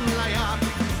aşkınla yak,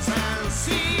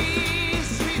 sensiz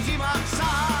ritim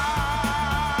aksak.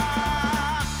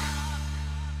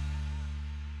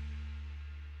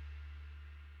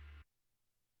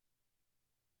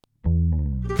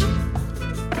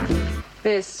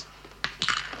 This.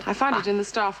 I found it in the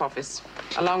staff office,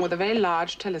 along with a very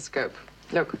large telescope.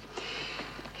 Look,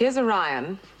 here's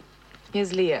Orion,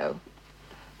 here's Leo,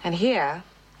 and here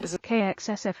is a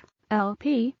KXSF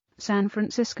LP San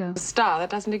Francisco. star that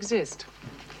doesn't exist.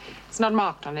 It's not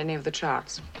marked on any of the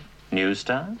charts. New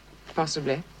star?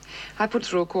 Possibly. I put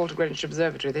through a call to Greenwich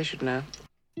Observatory. They should know.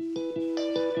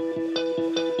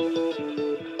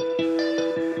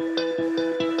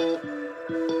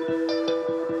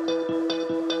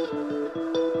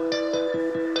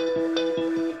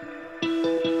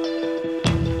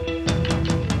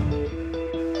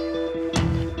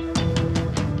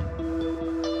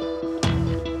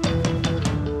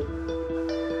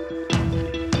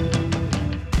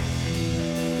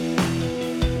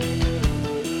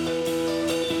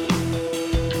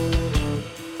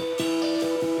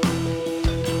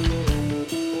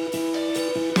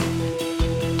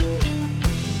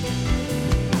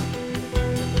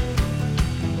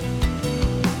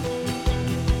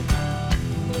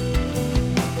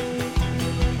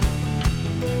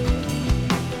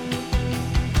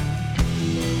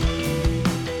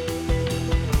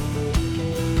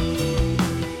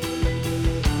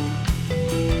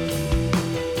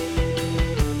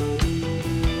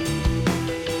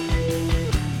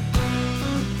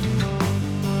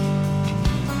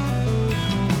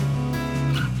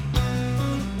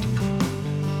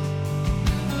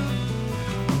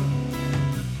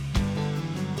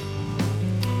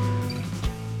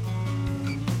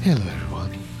 Hello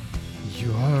everyone,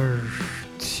 you are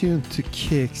tuned to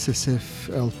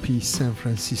KXSF LP San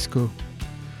Francisco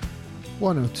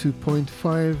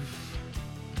 102.5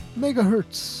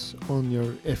 megahertz on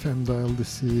your FM dial.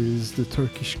 This is the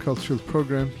Turkish cultural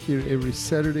program here every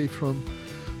Saturday from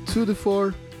 2 to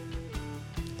 4.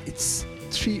 It's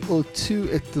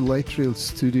 3:02 at the Light Rail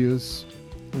Studios.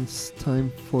 It's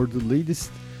time for the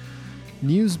latest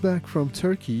news back from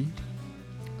Turkey.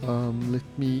 Let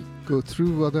me go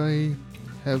through what I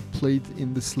have played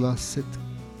in this last set.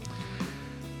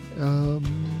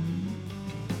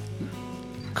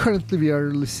 Currently we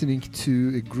are listening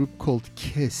to a group called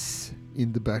Kes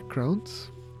in the background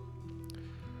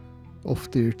of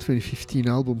their 2015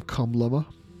 album Kamlama,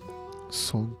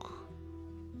 song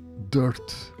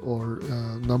Dirt, or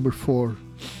number 4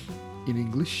 in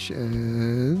English,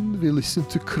 and we listened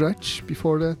to Kıraç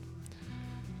before that.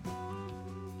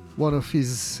 One of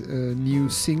his new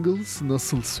singles,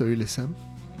 Nasıl Söylesem.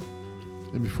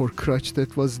 And before Kıraç, that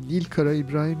was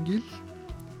Karaibrahimgil.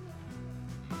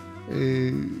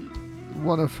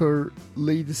 One of her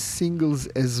latest singles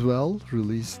as well,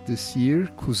 released this year,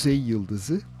 Kuzey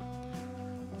Yıldızı,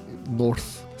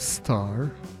 North Star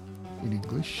in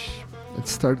English. It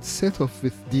started set off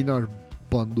with Dinar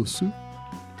Bandosu,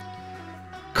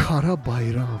 Kara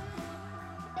Bayram.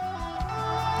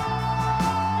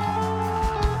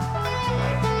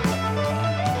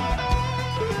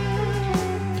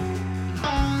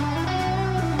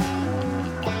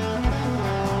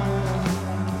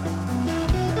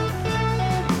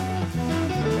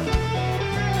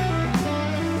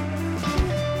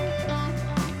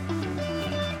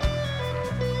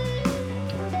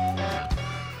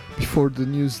 before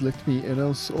the news, let me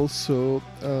announce also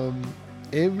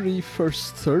every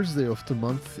first Thursday of the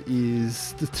month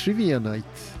is the trivia night,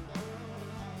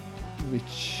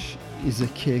 which is a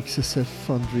KXSF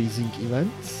fundraising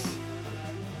event.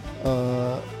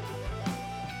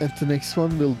 And the next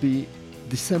one will be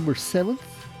December 7th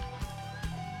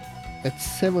at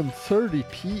 7:30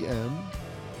 p.m.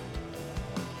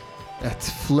 at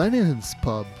Flanagan's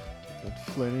Pub. And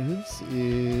Flanagan's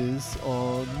is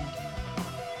on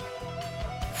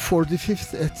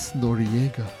 45th at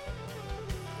Noriega.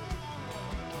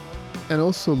 And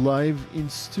also live in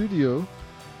studio,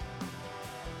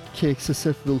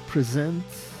 KXSF will present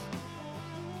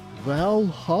Val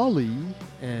Holly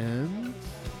and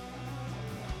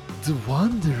The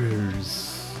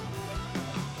Wanderers.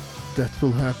 That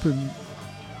will happen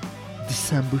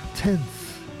December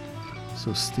 10th.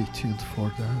 So stay tuned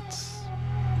for that.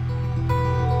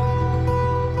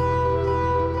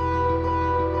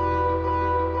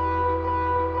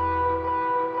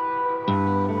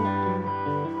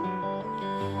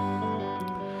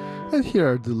 And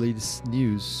here are the latest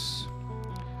news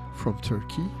from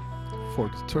Turkey for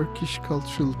the Turkish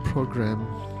Cultural Program.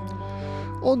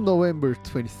 On November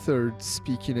 23rd,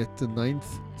 speaking at the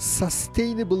 9th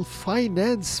Sustainable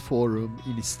Finance Forum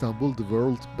in Istanbul, the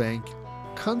World Bank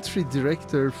Country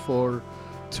Director for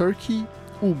Turkey,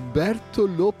 Umberto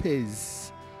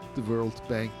Lopez, the World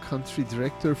Bank Country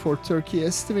Director for Turkey,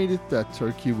 estimated that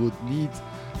Turkey would need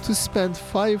to spend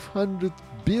 $500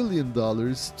 billion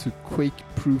to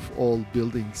quake-proof all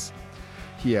buildings.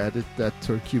 He added that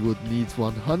Turkey would need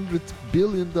 $100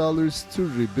 billion to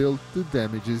rebuild the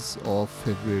damages of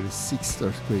February 6th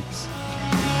earthquakes.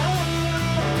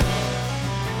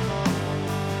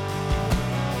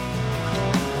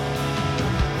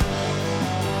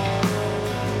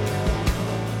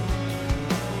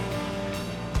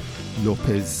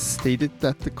 Lopez stated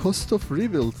that the cost of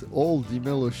rebuild all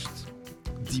demolished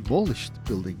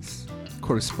buildings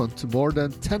correspond to more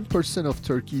than 10% of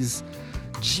Turkey's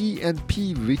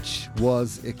GNP, which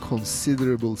was a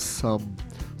considerable sum.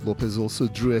 Lopez also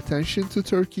drew attention to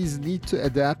Turkey's need to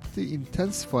adapt to the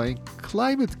intensifying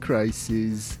climate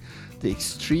crisis. The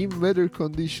extreme weather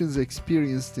conditions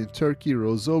experienced in Turkey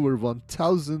rose over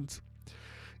 1,000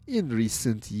 in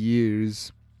recent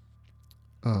years.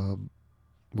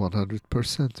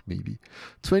 100% maybe.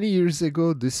 20 years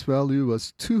ago, this value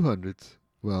was 200.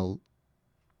 Well,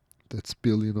 that's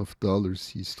billion of dollars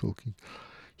he's talking.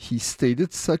 He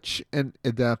stated such an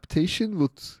adaptation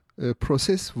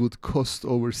process would cost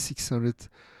over $600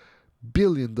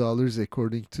 billion,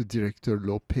 according to Director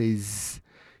Lopez.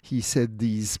 He said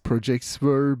these projects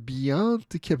were beyond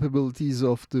the capabilities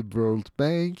of the World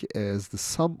Bank, as the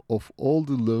sum of all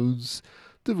the loans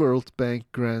the World Bank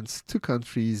grants to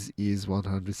countries is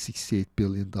 $168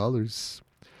 billion.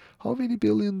 How many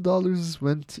billion dollars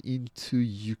went into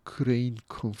Ukraine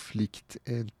conflict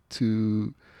and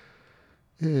to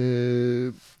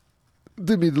the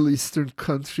Middle Eastern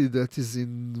country that is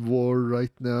in war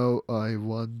right now? I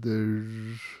wonder.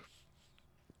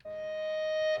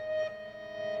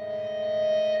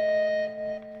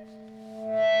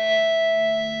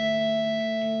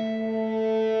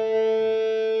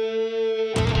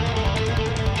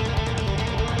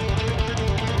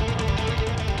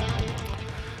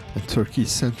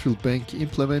 Turkey's central bank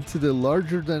implemented a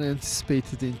larger than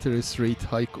anticipated interest rate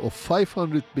hike of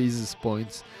 500 basis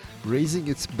points, raising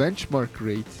its benchmark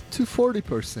rate to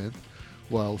 40%,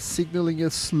 while signaling a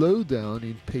slowdown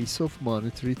in pace of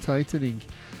monetary tightening.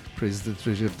 President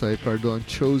Recep Tayyip Erdogan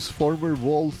chose former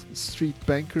Wall Street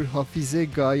banker Hafize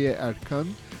Gaye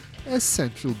Erkan as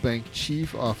central bank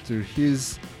chief after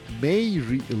his May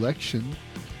re-election,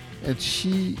 and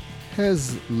she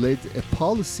has led a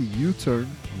policy U-turn,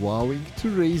 vowing to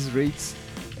raise rates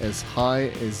as high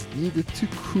as needed to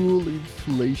cool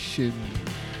inflation.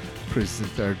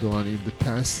 President Erdogan in the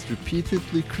past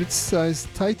repeatedly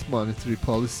criticized tight monetary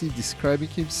policy, describing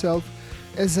himself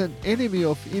as an enemy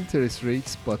of interest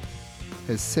rates, but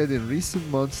has said in recent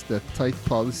months that tight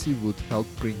policy would help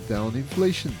bring down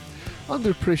inflation.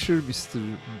 Under pressure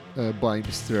by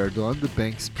Mr. Erdogan, the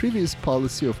bank's previous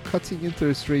policy of cutting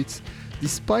interest rates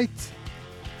despite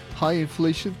high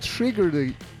inflation triggered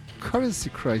a currency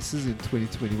crisis in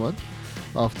 2021,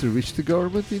 after which the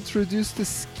government introduced a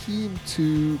scheme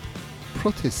to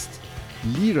protest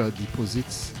lira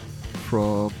deposits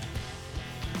from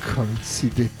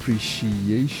currency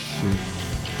depreciation.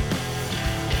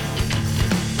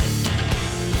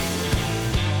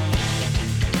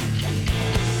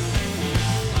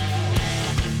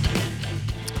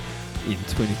 In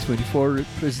 2024,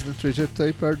 President Recep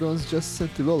Tayyip Erdogan's Justice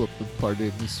and Development Party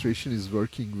administration is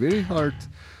working very hard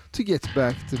to get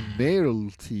back the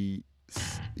mayoralty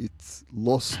it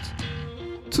lost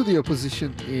to the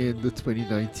opposition in the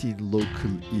 2019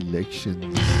 local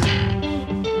elections.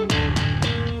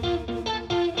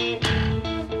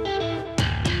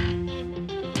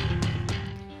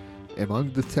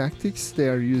 Among the tactics they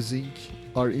are using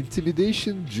are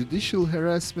intimidation, judicial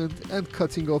harassment, and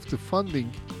cutting off the funding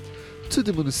to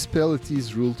the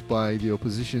municipalities ruled by the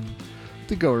opposition.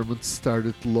 The government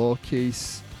started law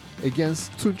case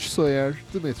against Tunç Soyer,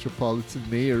 the metropolitan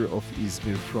mayor of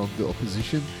Izmir from the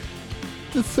opposition,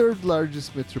 the third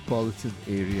largest metropolitan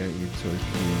area in Turkey.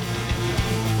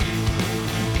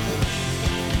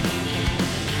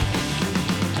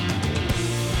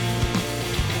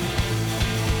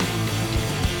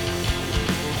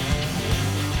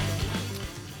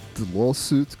 The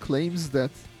lawsuit claims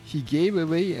that he gave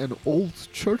away an old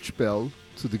church bell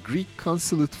to the Greek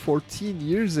consulate 14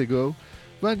 years ago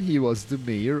when he was the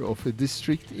mayor of a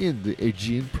district in the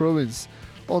Aegean province.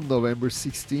 On November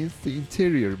 16th, the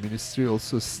Interior Ministry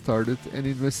also started an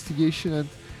investigation and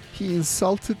he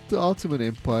insulted the Ottoman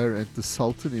Empire and the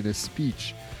Sultan in a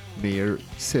speech. Mayor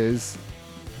says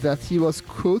that he was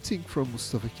quoting from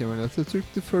Mustafa Kemal Atatürk,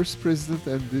 the first president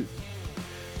and the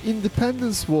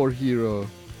Independence War hero.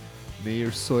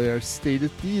 Mayor Soyer stated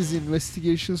these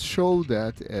investigations show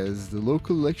that as the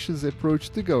local elections approach,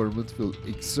 the government will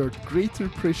exert greater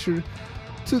pressure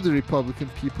to the Republican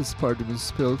People's Party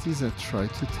municipalities and try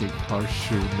to take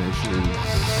harsher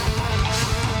measures.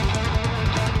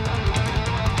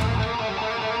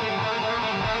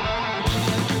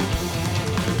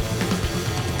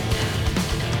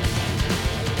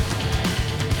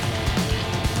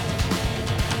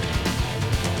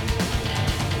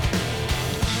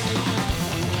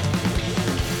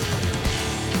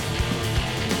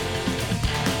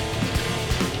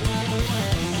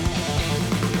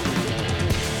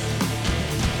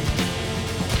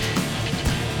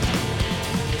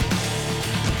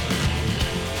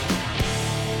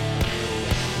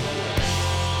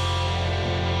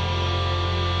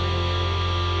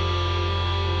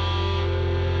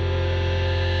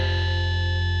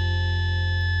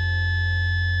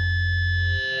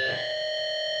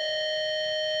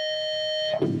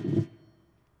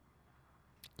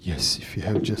 Yes, if you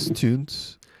have just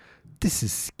tuned, this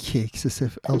is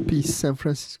KXSF LP San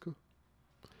Francisco,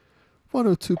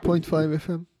 102.5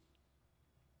 FM.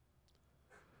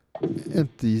 And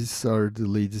these are the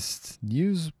latest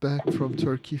news back from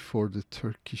Turkey for the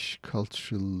Turkish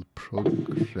Cultural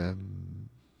Program.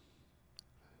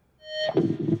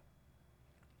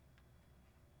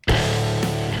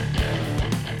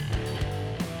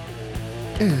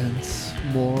 And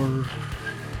more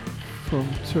from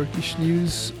Turkish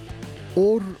news.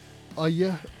 Or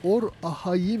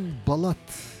Ahayim Balat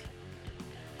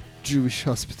Jewish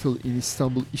hospital in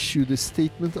Istanbul issued a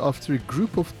statement after a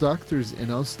group of doctors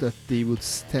announced that they would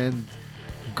stand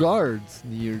guard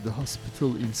near the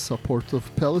hospital in support of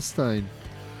Palestine.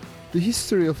 The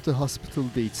history of the hospital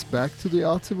dates back to the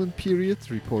Ottoman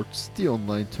period, reports the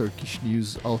online Turkish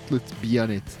news outlet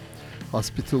Bianet.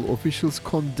 Hospital officials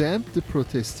condemned the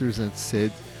protesters and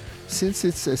said, since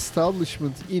its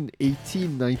establishment in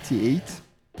 1898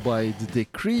 by the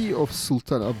decree of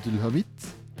Sultan Abdülhamit,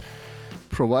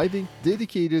 providing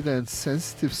dedicated and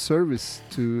sensitive service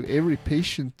to every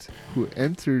patient who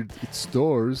entered its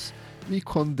doors, we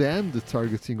condemn the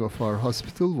targeting of our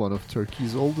hospital, one of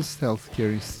Turkey's oldest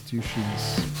healthcare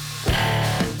institutions.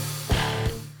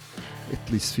 At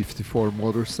least 54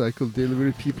 motorcycle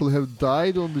delivery people have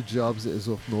died on the jobs as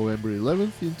of November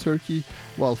 11th in Turkey,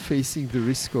 while facing the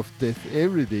risk of death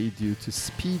every day due to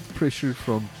speed pressure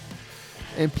from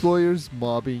employers,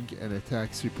 mobbing, and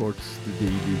attacks, reports the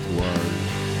Daily Duvar.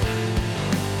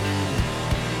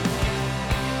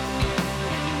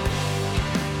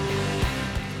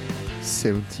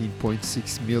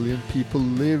 $17.6 million people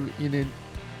live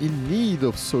in need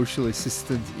of social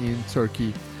assistance in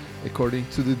Turkey, according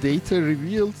to the data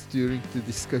revealed during the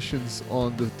discussions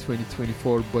on the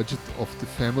 2024 budget of the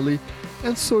Family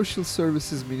and Social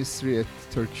Services Ministry at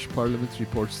the Turkish Parliament,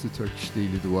 reports the Turkish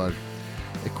Daily Duvar.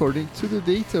 According to the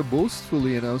data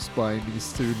boastfully announced by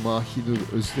Minister Mahinur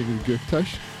Özdemir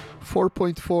Göktaş,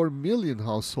 4.4 million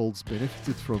households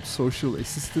benefited from social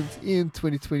assistance in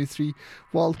 2023,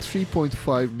 while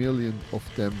 3.5 million of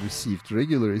them received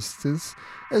regular assistance,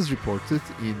 as reported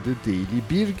in the daily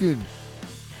Bir Gün.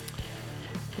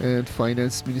 And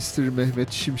Finance Minister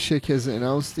Mehmet Şimşek has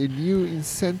announced a new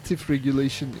incentive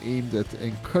regulation aimed at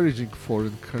encouraging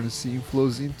foreign currency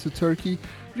inflows into Turkey,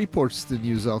 reports the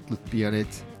news outlet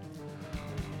Bianet.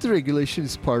 The regulation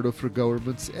is part of the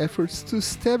government's efforts to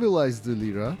stabilize the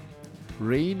lira,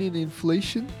 rein in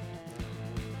inflation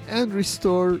and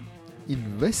restore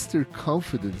investor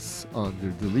confidence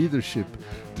under the leadership.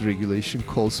 The regulation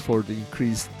calls for the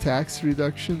increased tax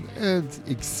reduction and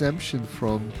exemption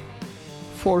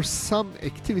for some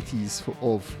activities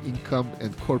of income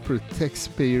and corporate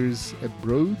taxpayers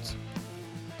abroad,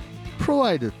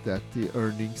 provided that the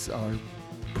earnings are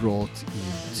brought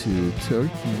into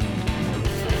Turkey.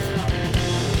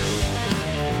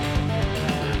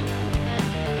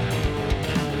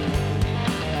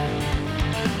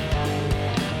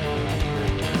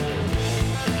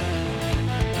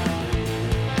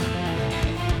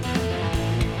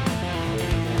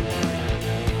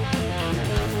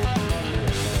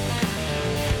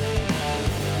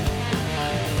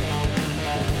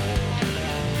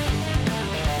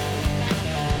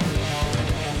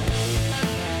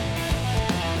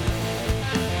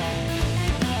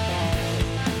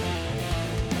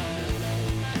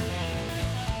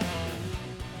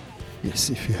 Yes,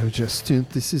 if you have just tuned,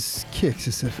 this is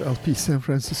KXSF LP San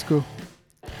Francisco.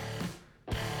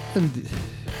 And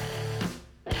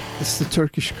it's the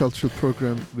Turkish cultural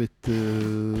program with the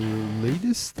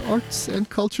latest arts and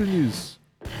culture news.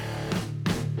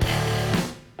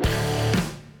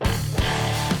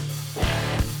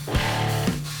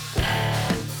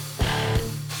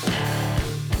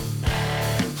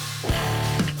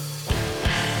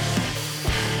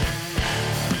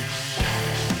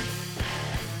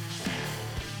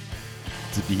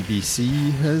 The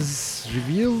BBC has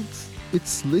revealed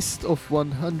its list of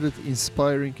 100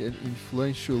 inspiring and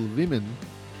influential women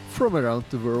from around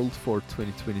the world for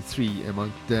 2023.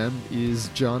 Among them is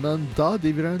Canan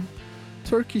Dağdeviren,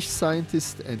 Turkish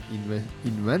scientist and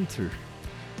inventor.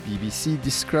 BBC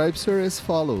describes her as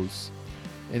follows: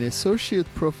 an associate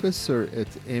professor at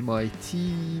MIT,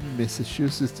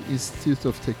 Massachusetts Institute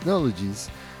of Technology's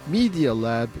Media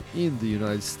Lab in the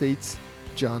United States,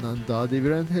 Canan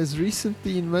Dağdeviren has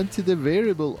recently invented a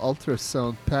wearable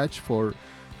ultrasound patch for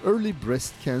early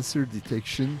breast cancer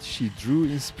detection. She drew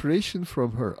inspiration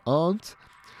from her aunt,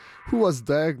 who was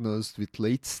diagnosed with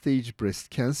late-stage breast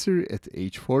cancer at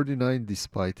age 49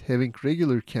 despite having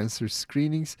regular cancer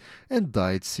screenings, and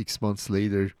died 6 months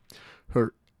later.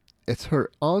 At her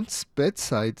aunt's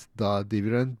bedside,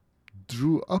 Dağdeviren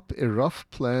drew up a rough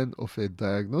plan of a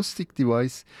diagnostic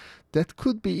device that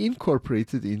could be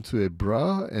incorporated into a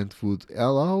bra and would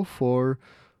allow for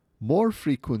more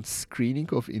frequent screening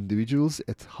of individuals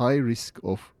at high risk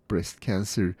of breast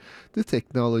cancer. The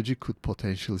technology could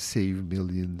potentially save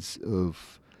millions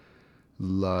of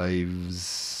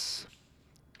lives.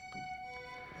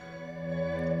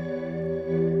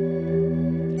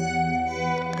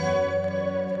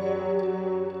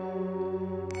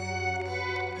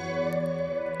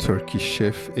 Turkish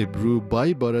chef Ebru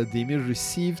Baybarademir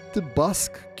received the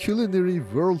Basque Culinary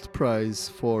World Prize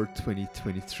for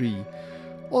 2023.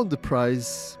 On the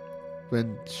prize,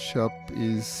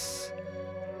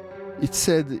 it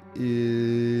said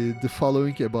the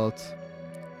following about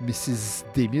Mrs.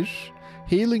 Demir.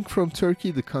 Hailing from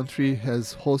Turkey, the country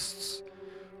hosts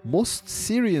most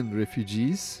Syrian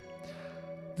refugees.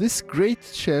 This great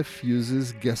chef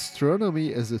uses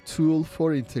gastronomy as a tool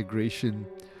for integration.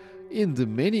 In the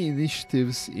many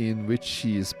initiatives in which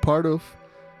she is part of,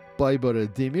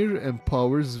 Baybarademir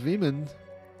empowers women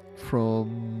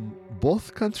from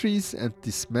both countries and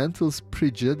dismantles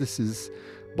prejudices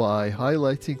by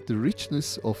highlighting the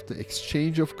richness of the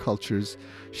exchange of cultures.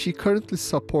 She currently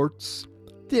supports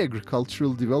the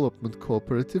Agricultural Development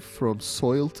Cooperative From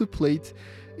Soil to Plate,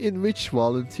 in which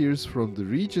volunteers from the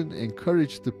region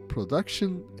encourage the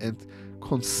production and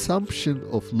consumption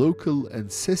of local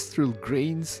ancestral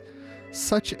grains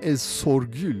such as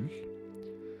sorghul,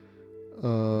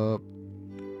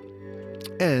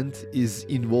 and is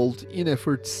involved in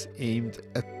efforts aimed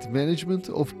at the management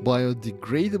of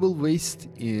biodegradable waste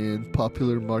in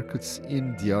popular markets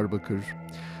in Diyarbakır.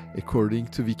 According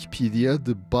to Wikipedia,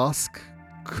 the Basque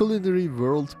Culinary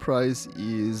World Prize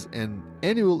is an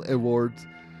annual award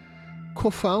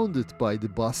co-founded by the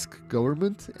Basque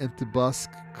government and the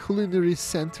Basque Culinary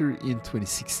Center in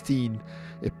 2016.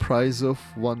 A prize of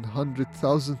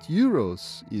 100,000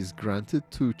 euros is granted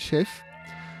to chef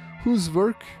whose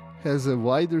work has a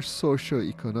wider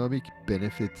socio-economic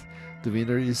benefit. The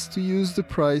winner is to use the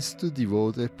prize to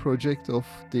devote a project of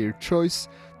their choice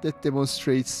that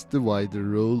demonstrates the wider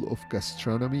role of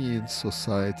gastronomy in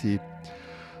society.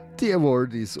 The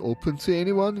award is open to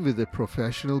anyone with a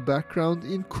professional background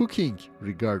in cooking,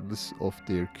 regardless of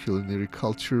their culinary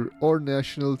culture or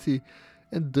nationality,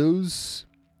 and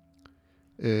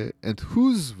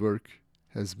whose work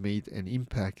has made an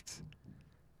impact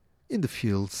in the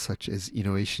fields such as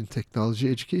innovation,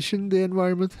 technology, education, the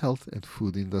environment, health and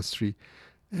food industry,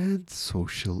 and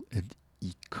social and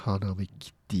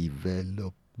economic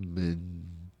development.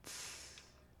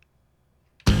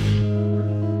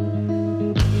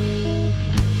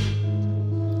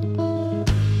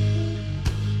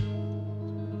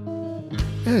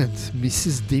 And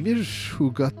Mrs. Demir,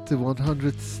 who got the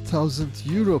 100,000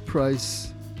 euro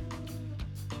prize,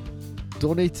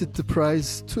 donated the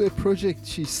prize to a project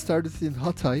she started in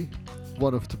Hatay,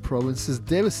 one of the provinces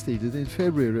devastated in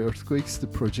February earthquakes. The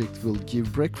project will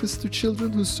give breakfast to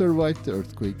children who survived the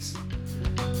earthquakes.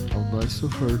 How nice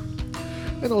of her.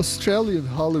 An Australian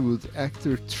Hollywood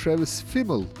actor, Travis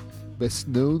Fimmel, best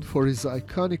known for his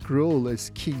iconic role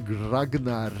as King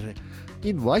Ragnar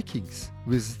in Vikings,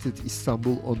 visited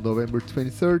Istanbul on November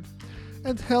 23rd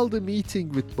and held a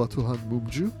meeting with Batuhan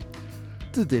Mumcu,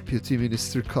 the Deputy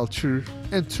Minister Culture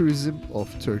and Tourism of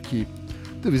Turkey.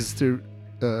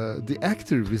 The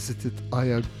actor visited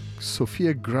Hagia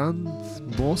Sophia Grand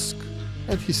Mosque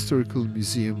and Historical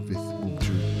Museum with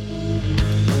Mumcu.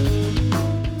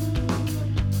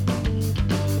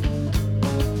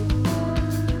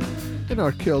 An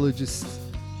archaeologist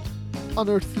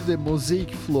unearthed a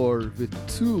mosaic floor with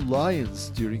 2 lions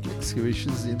during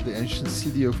excavations in the ancient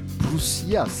city of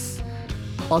Brusias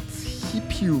at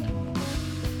Hipium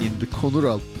in the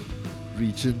Konuralp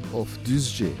region of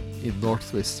Düzce in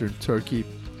northwestern Turkey.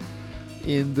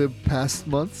 In the past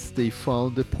months, they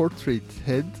found a portrait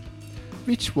head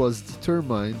which was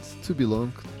determined to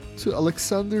belong to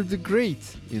Alexander the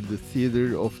Great in the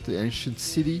theater of the ancient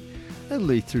city and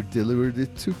later delivered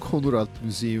it to Konuralp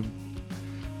Museum.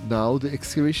 Now the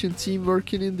excavation team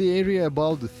working in the area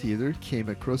above the theater came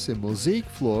across a mosaic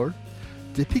floor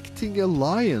depicting a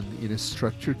lion in a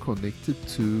structure connected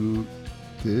to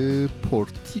the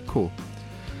portico.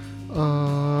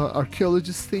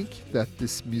 Archaeologists think that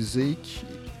this mosaic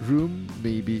room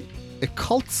may be a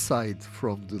cult site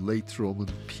from the late Roman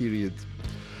period.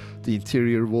 The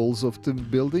interior walls of the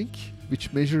building,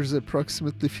 which measures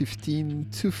approximately 15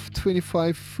 to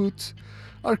 25 foot,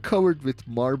 are covered with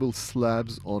marble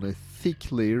slabs on a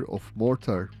thick layer of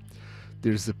mortar.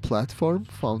 There is a platform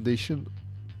foundation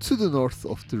to the north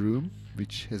of the room,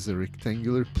 which has a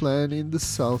rectangular plan in the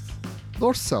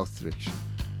north-south direction.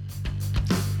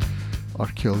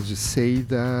 Archaeologists say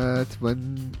that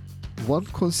when one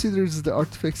considers the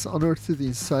artifacts unearthed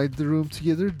inside the room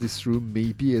together, this room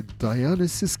may be a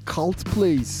Dionysus cult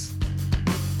place.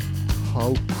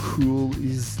 How cool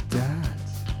is that?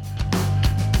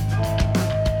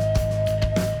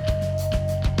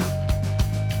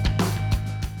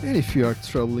 And if you are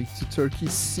traveling to Turkey,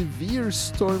 severe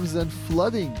storms and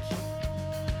flooding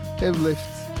have left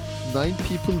 9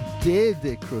 people dead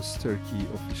across Turkey,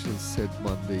 officials said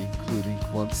Monday, including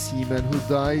one seaman who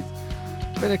died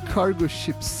when a cargo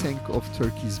ship sank off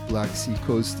Turkey's Black Sea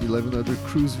coast. 11 other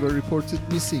crews were reported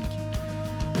missing.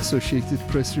 Associated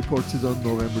Press reported on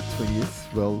November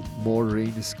 20th. Well, more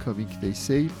rain is coming, they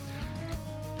say.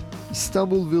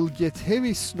 Istanbul will get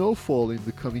heavy snowfall in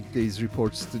the coming days,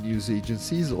 reports the news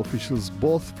agencies. Officials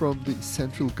both from the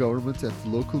central government and the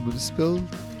local municipal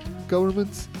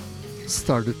government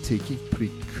started taking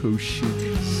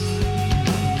precautions.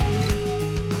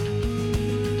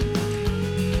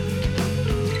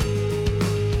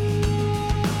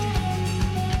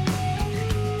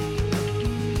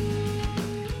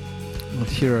 And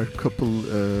here are a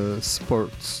couple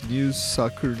sports news,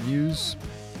 soccer news.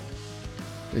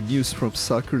 News from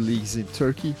soccer leagues in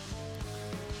Turkey.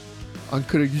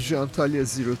 Ankara-Gücü Antalya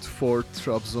 0-4,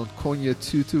 Trabzon Konya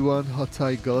 2-1,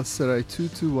 Hatay Galatasaray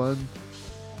 2-1,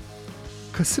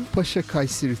 Kasımpaşa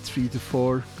Kayseri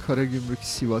 3-4, Karagümrük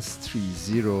Sivas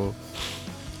 3-0.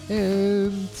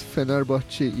 And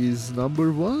Fenerbahçe is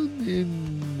number 1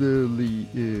 in the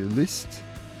list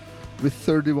with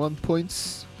 31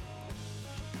 points.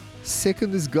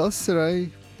 Second is Galatasaray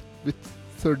with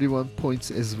 31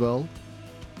 points as well.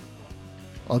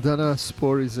 Adana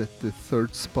Spor is at the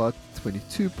 3rd spot,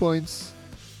 22 points.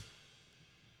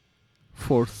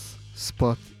 4th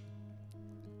spot,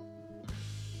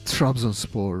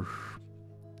 Trabzonspor,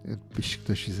 and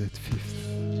Beşiktaş is at 5th.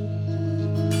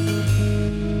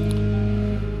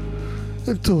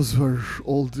 And those were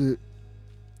all the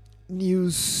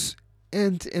news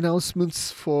and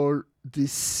announcements for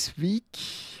this week.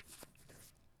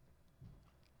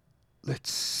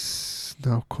 Let's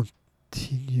now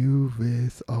continue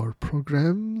with our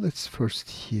program. Let's first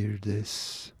hear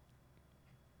this.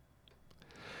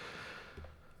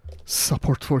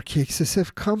 Support for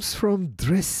KXSF comes from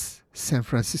Dress San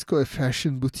Francisco, a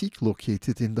fashion boutique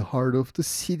located in the heart of the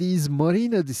city's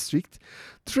Marina district.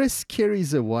 Dress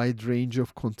carries a wide range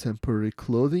of contemporary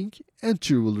clothing and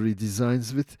jewelry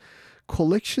designs with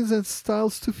collections and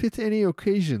styles to fit any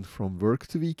occasion, from work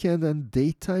to weekend and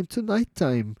daytime to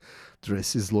nighttime.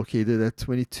 Dress is located at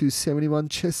 2271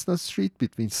 Chestnut Street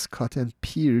between Scott and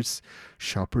Pierce.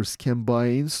 Shoppers can buy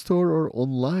in-store or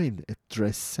online at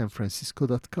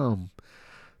dresssanfrancisco.com.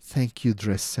 Thank you,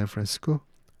 Dress San Francisco,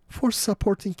 for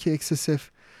supporting KXSF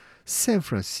San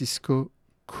Francisco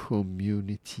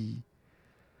Community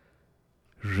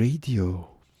Radio.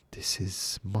 This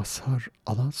is Mazhar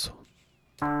Alanson.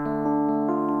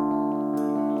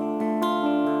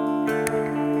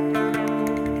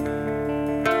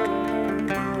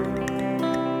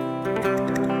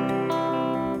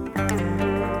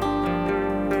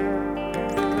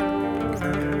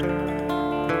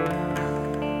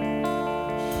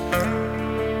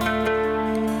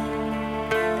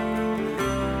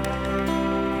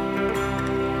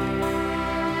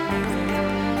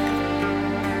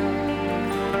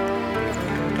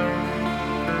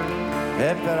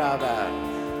 Hep beraber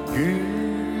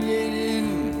güllerin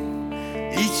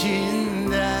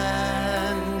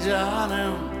içinden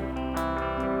canım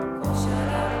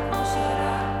koşarak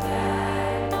koşarak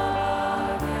gel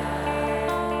bana gel.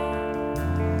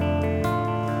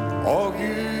 O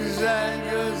güzel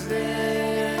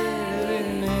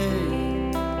gözlerini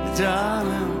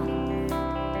canım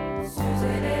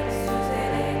süzerek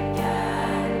süzerek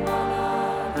gel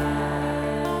bana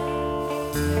gel.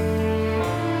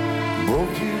 Bu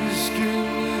küskün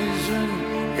yüzün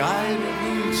gayrı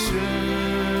gülsün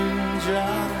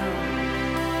canım.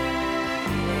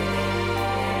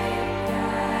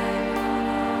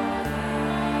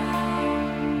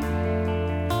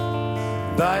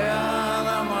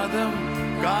 Dayanamadım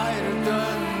gayrı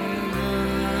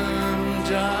döndüm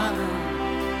canım.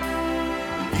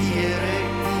 Diyerek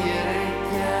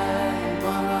diyerek gel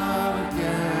bana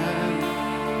gel.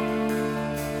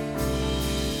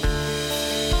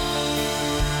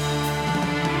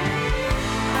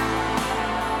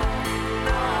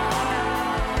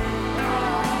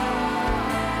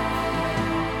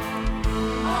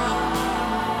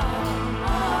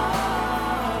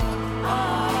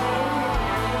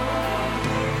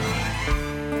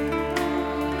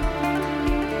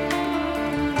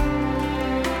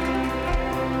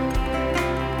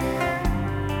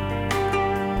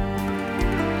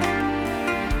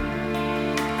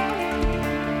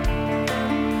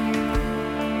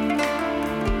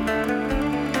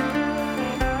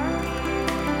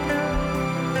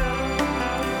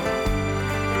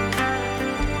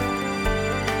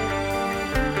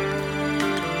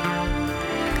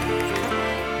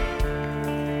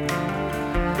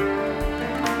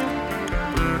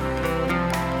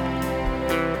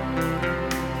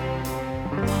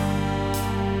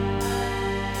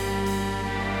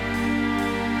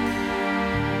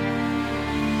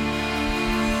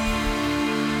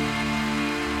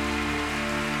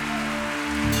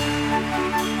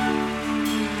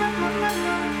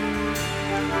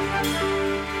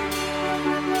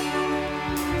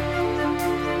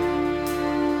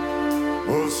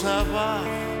 Bu sabah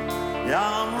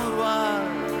yağmur var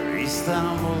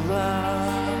İstanbul'da.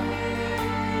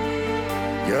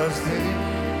 Gözlerim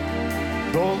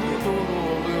dolu dolu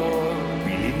oluyor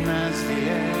bilinmez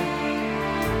diye.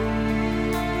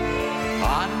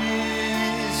 Anne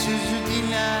sözü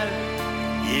dinler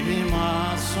gibi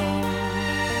masum.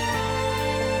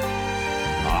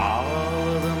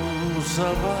 Ağladım bu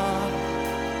sabah.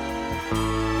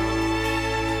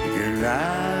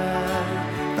 Günler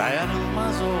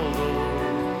dayanılmaz oldu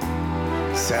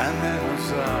senden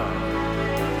uzak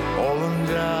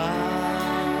olunca.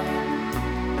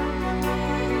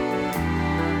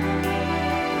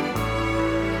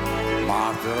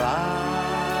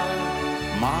 Martılar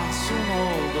mahzun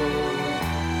oldu,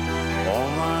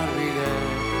 onlar bile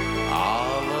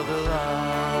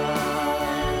ağladılar.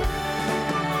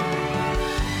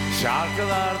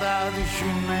 Şarkılarda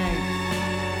düşünmek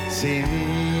seni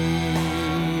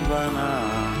bana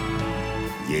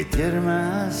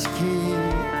getirmez ki.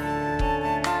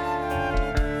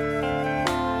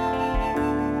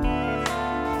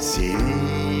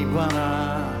 Seni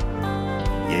bana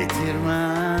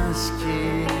getirmez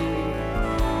ki.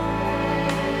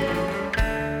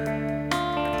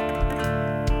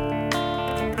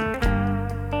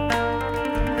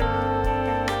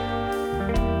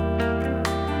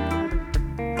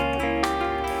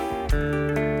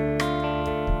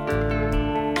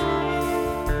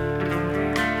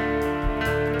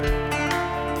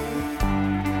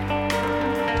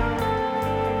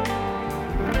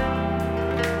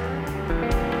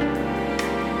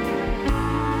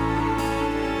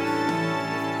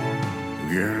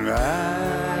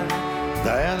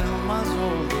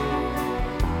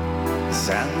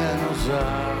 senden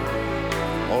uzak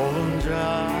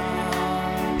olunca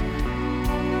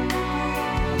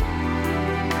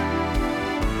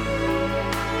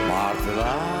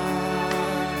martılar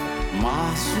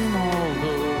mahzun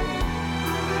oldu,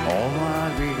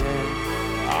 onlar bile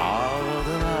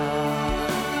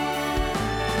ağladılar.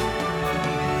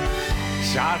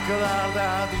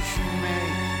 Şarkılarda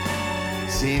düşünmek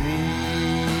seni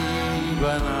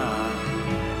bana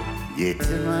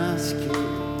getirmez ki.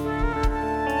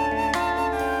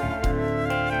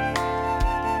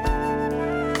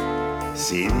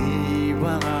 Seni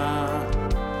bana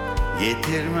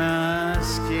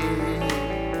getirmez ki.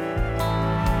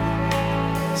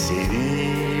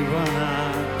 Seni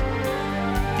bana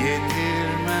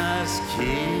getirmez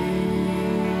ki.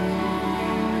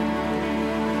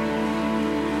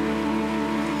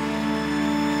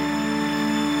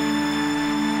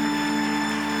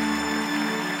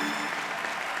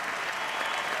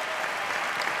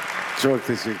 Çok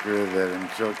teşekkür ederim.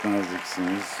 Çok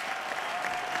naziksiniz.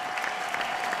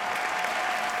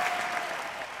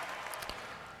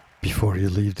 Before you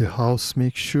leave the house,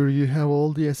 make sure you have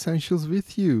all the essentials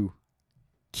with you.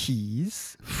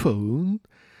 Keys, phone,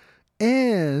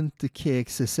 and the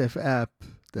KXSF app.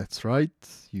 That's right,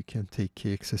 you can take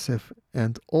KXSF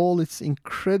and all its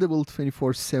incredible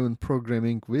 24/7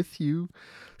 programming with you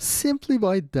simply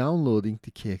by downloading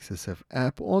the KXSF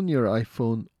app on your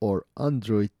iPhone or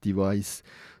Android device.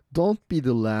 Don't be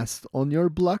the last on your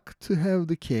block to have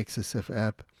the KXSF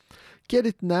app. Get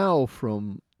it now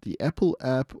from the Apple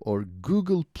app or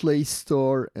Google Play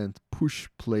Store and push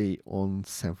play on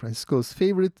San Francisco's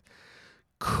favorite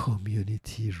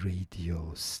community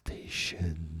radio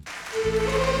station.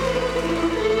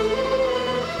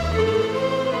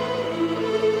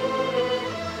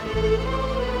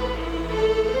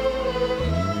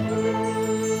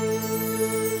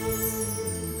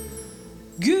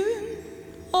 Gün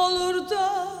olur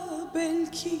da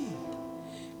belki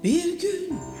bir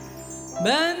gün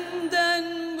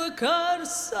benden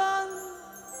bıkarsan,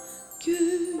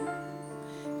 gün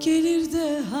gelir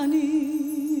de hani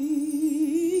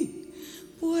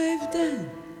bu evden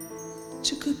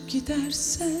çıkıp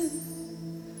gidersen,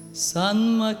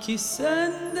 sanma ki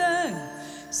senden,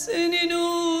 senin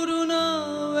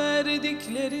uğruna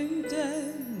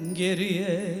verdiklerimden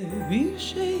geriye bir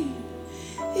şey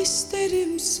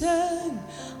isterim. Sen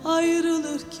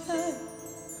ayrılırken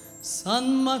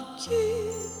sanma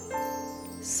ki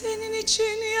senin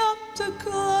için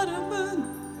yaptıklarımın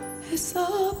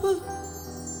hesabı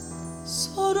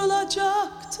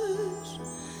sorulacaktır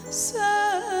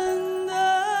senden.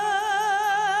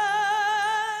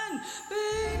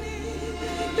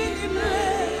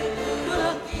 Benimle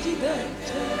bırak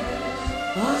giderken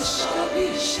başka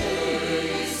bir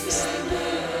şey isteme.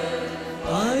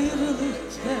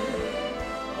 Ayrılırken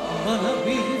bana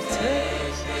bir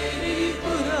tek beni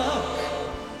bırak,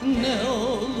 ne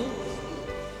olur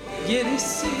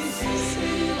gerisi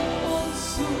senin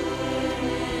olsun.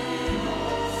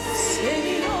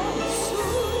 Senin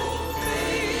olsun.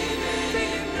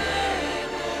 Benimle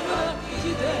bırak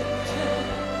giderken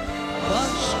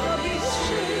başka bir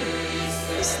şey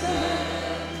isteme.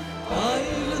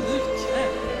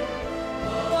 Ayrılırken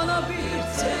bana bir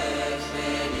tek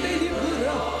beni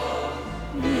bırak,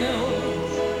 ne olur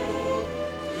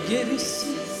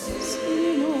gerisi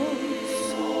senin olsun.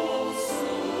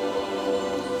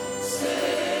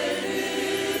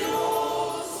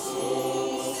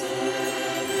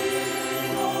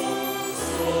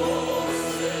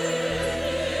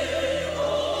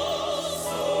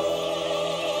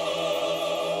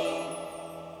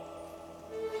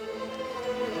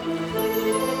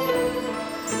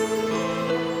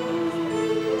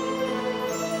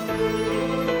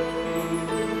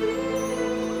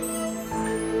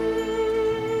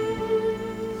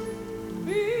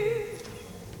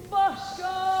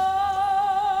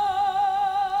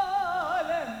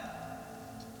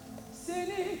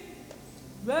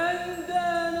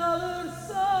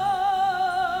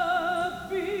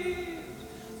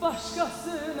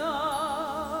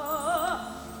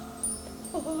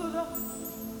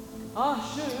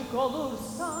 Aşık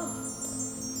olursan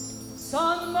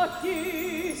sanma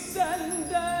ki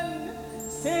senden,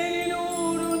 senin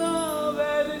uğruna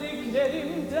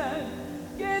verdiklerimden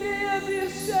geriye bir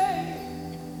şey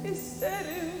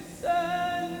isterim.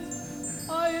 Sen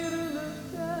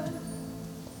ayrılırken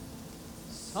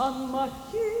sanma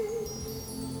ki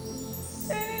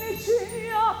senin için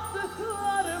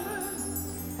yaptıklarımın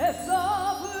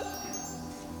hesabı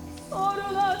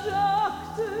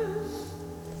sorulacaktır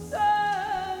senden.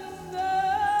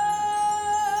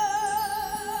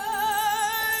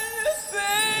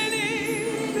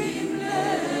 Benimle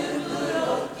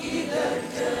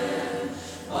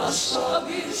Başka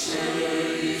bir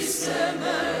şey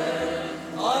istemem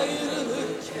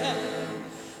ayrılırken.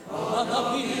 Bana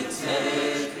bir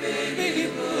tek beni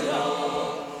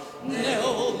bırak ne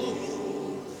olur,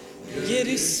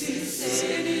 gerisi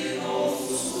senin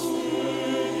olsun.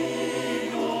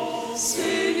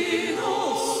 Senin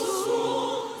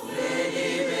olsun, beni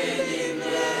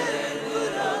benimle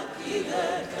bırak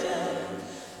giderken.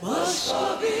 Başka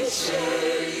bir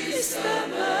şey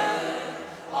istemem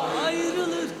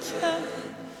ayrılırken.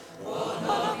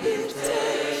 Bana bir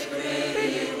tek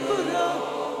beni bırak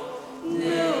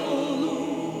ne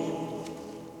olur.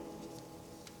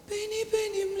 Beni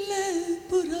benimle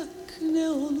bırak ne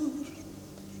olur.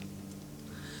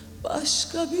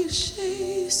 Başka bir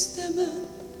şey istemem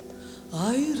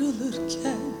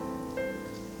ayrılırken.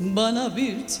 Bana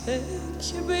bir tek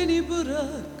beni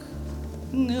bırak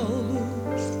ne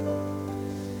olur.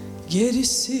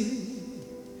 Gerisi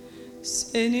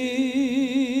senin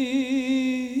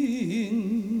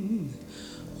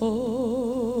olsun.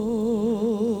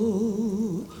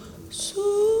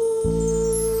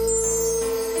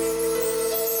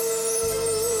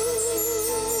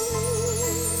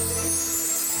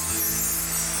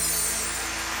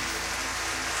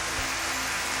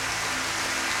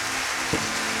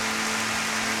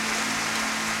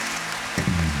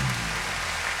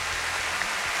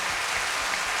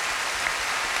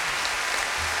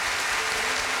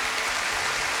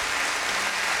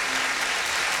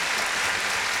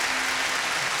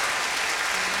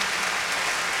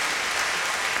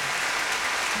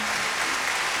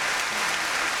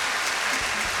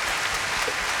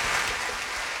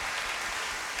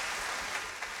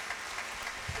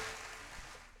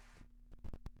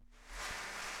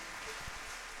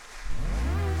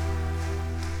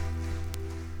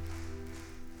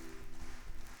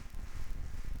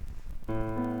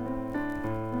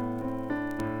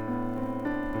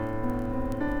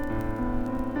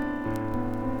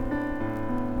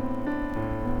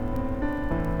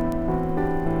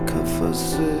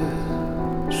 Kafası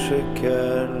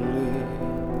şekerli,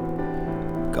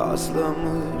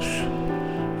 gazlamış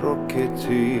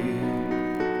roketi,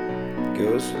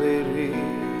 gözleri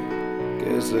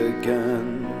gezegen,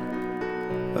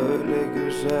 öyle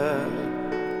güzel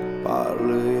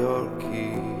parlıyor ki.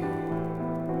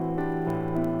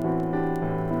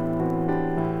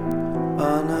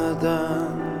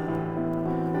 Anadan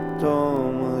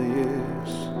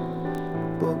doğmayız,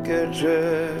 bu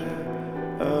gece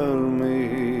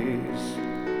ölmeyiz.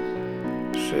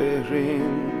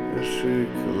 Şehrin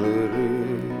ışıkları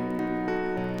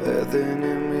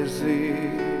bedenimizi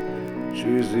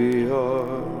çiziyor,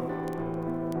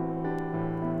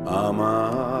 ama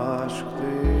aşk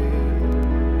değil.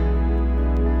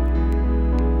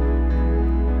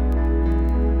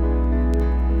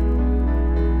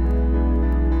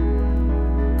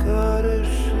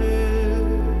 Karışır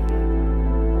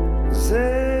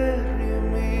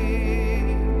zehrimiz,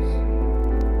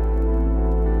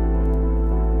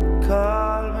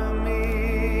 kalbimiz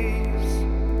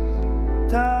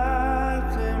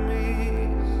tertemiz,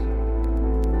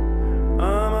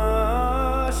 ama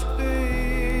aşk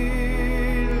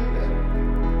değil.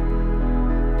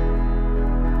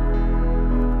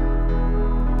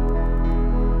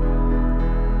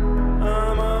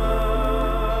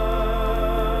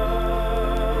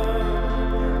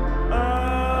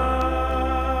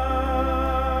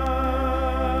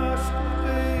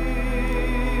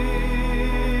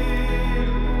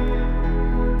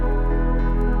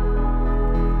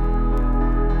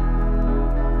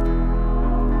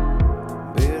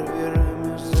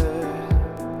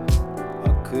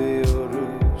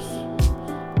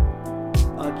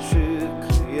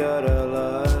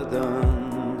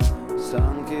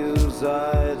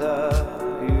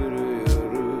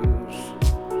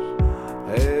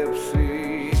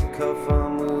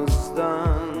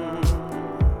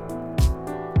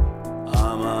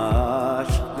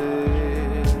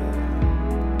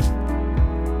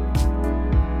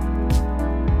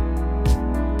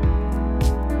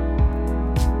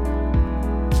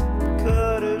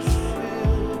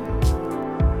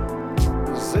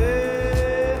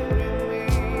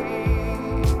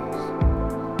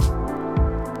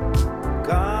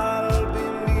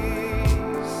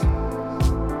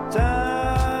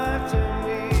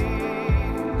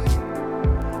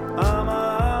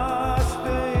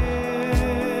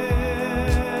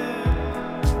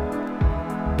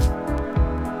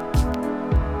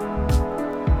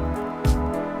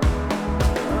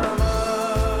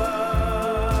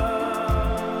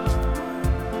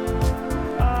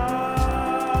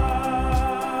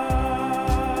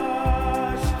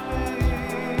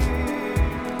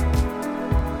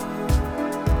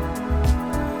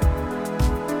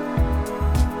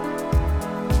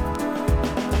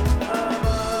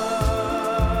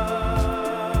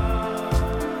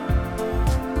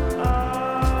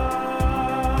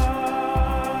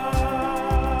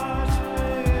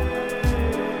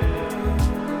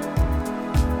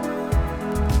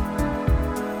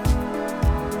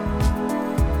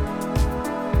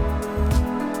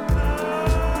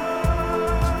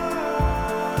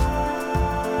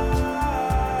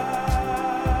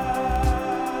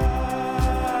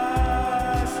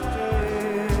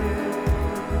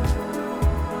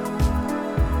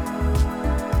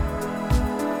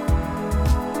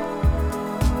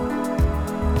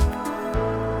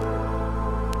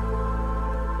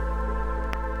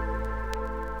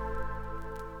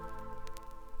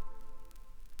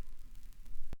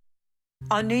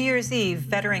 On New Year's Eve,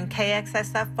 veteran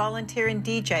KXSF volunteer and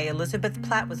DJ Elizabeth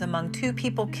Platt was among 2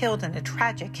 people killed in a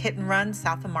tragic hit-and-run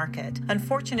south of Market.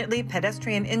 Unfortunately,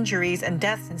 pedestrian injuries and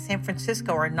deaths in San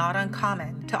Francisco are not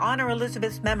uncommon. To honor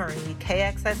Elizabeth's memory,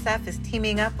 KXSF is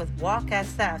teaming up with Walk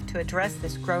SF to address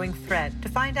this growing threat. To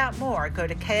find out more, go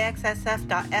to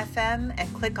kxsf.fm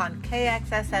and click on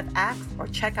KXSF Acts or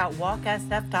check out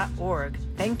walksf.org.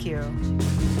 Thank you.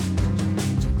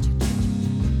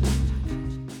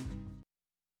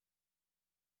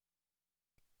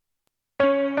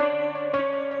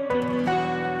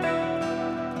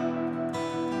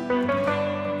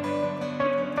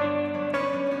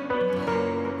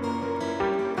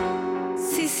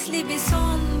 Sisli bir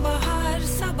sonbahar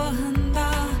sabahında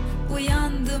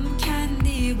uyandım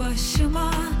kendi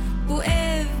başıma. Bu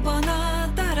ev bana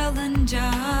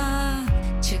daralınca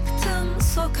çıktım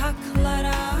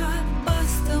sokaklara,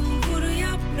 bastım kuru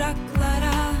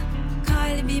yapraklara,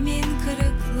 kalbimin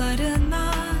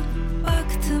kırıklarına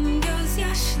baktım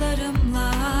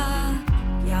gözyaşlarımla,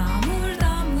 yağmur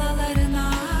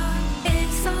damlalarına el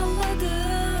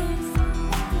salladım,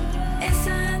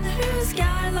 esen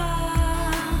rüzgarla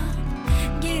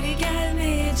geri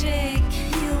gelmeyecek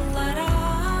yıllara.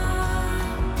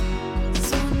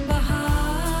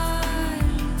 Sonbahar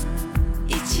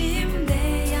içimde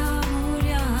yağmur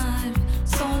yağar,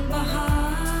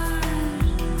 sonbahar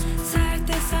sert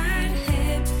eser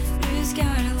hep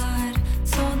rüzgarlar,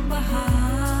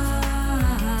 sonbahar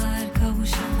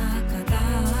kavuşana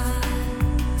kadar,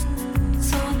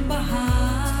 sonbahar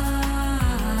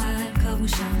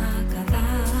kavuşana kadar.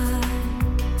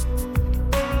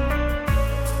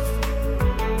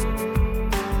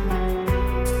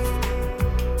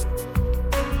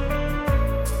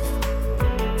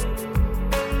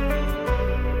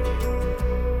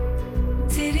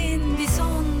 Derin bir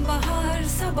sonbahar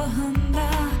sabahında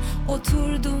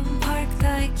oturdum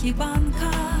parktaki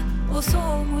banka, o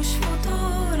solmuş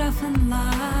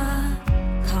fotoğrafınla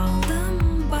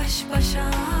kaldım baş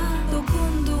başa,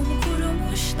 dokundum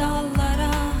kurumuş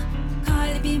dallara,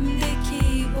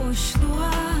 kalbimdeki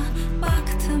boşluğa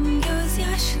baktım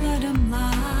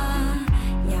gözyaşlarımla,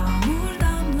 yağmur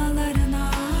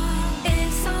damlalarına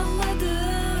el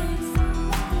salladım,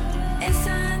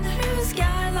 esen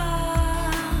rüzgarla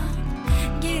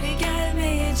geri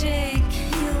gelmeyecek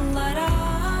yıllara.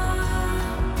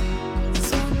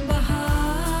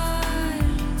 Sonbahar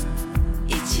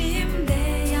içimde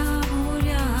yağmur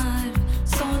yağar,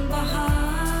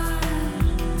 sonbahar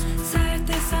sert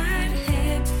eser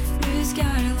hep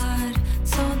rüzgarlar,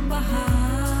 sonbahar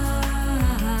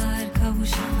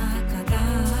kavuşana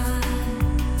kadar,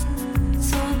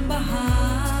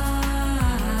 sonbahar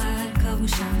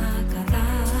kavuşana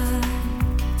kadar.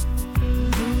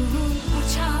 Ruhum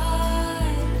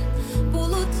uçar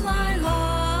bulutlarla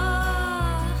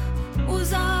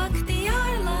uzak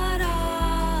diyarlara,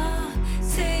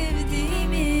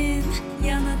 sevdiğimin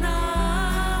yanına.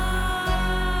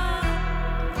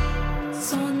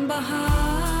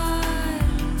 Sonbahar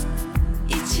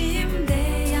içimde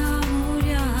yağmur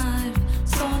yağar,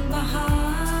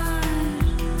 sonbahar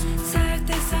sert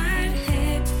eser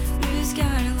hep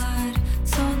rüzgarlar,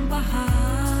 sonbahar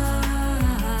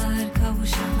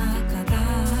kavuşana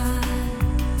kadar,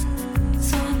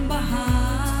 sonbahar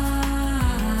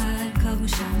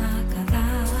kavuşana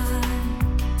kadar,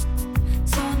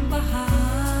 sonbahar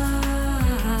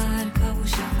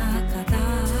kavuşana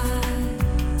kadar,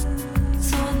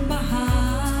 sonbahar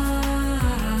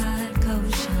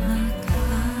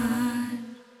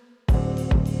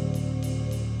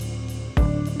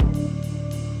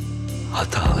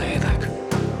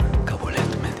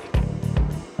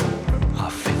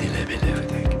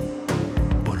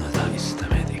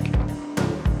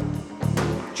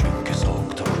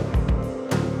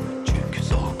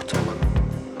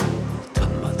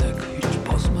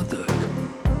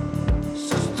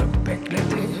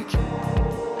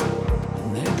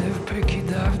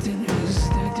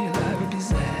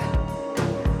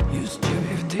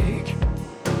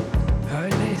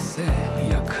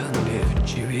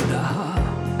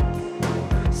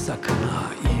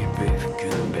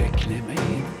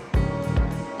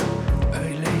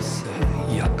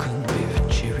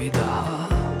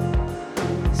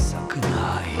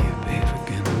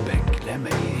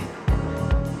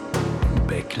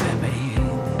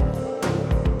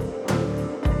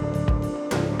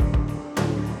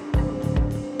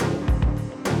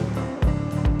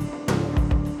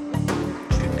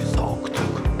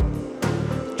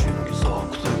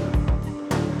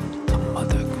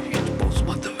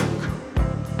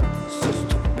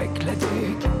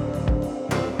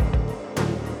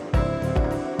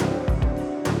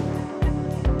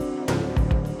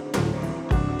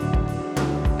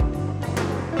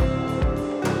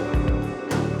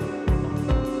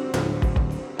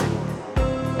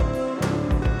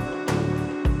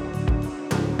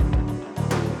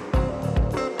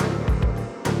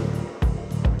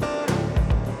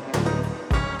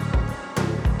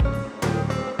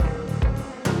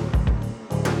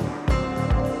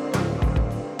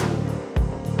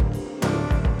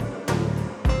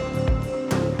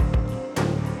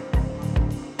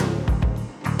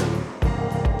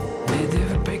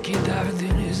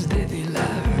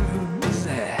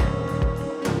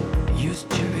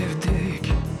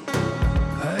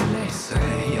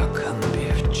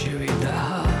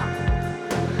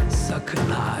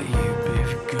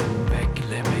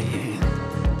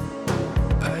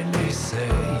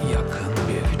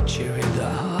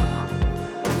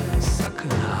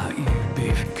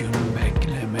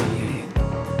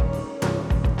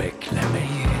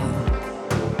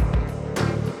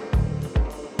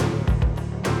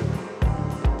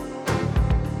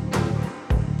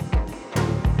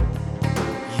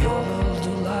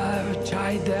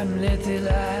Çay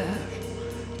demlediler,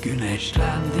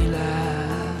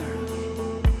 güneşlendiler.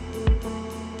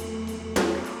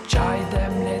 Çay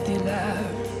demlediler,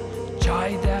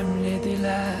 çay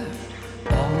demlediler.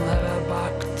 Onlara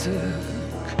baktık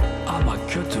ama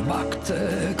kötü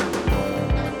baktık.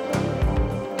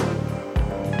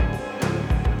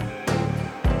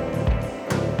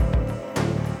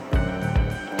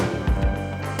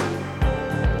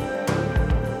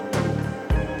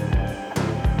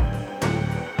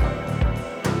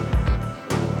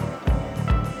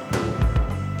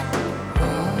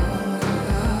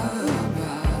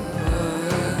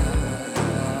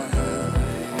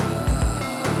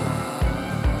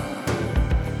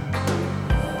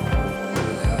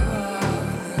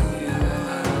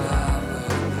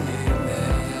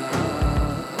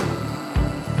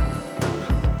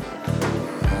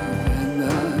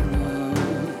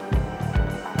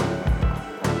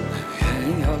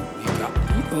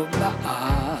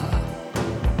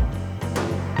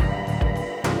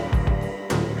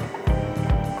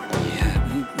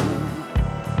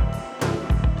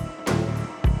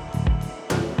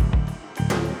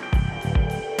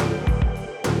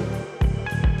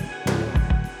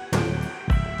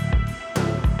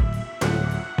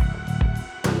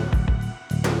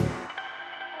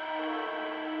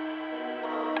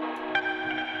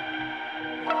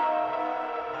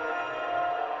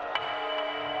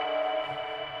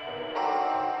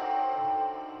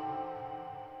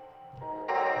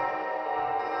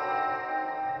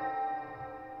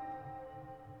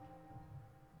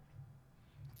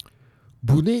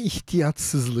 Bu ne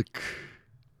ihtiyatsızlık.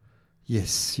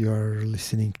 Yes, you are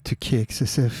listening to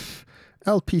KXSF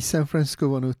LP San Francisco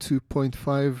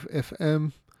 102.5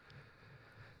 FM.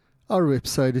 Our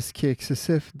website is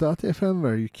kxsf.fm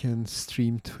where you can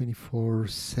stream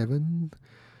 24/7.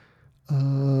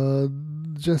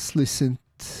 Just listened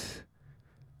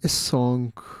a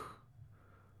song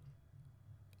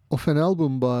of an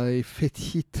album by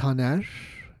Fethi Taner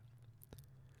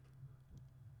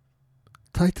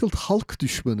titled Halk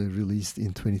Düşmanı, released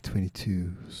in 2022.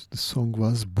 The song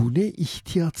was Bu Ne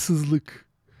İhtiyatsızlık.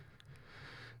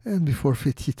 And before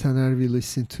Fethi Taner, we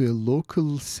listened to a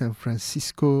local San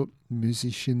Francisco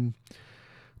musician,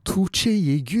 Tuğçe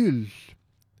Yegül,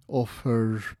 of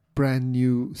her brand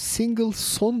new single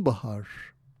Sonbahar.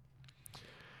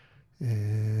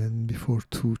 And before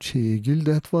Tuğçe Yegül,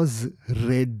 that was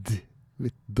Red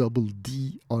with double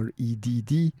D,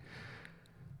 R-E-D-D.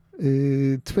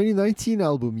 2019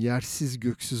 album Yersiz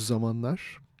Göksüz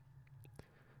Zamanlar.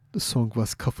 The song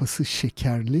was Kafası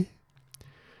Şekerli.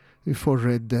 Before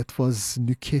Red, that was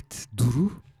Nükhet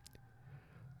Duru.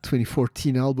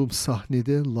 2014 album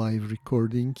Sahnede live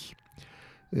recording.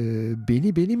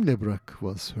 Beni Benimle Bırak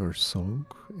was her song.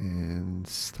 And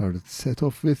started set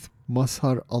off with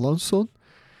Mazhar Alanson.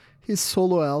 His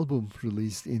solo album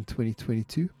released in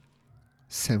 2022.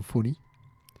 Symphony.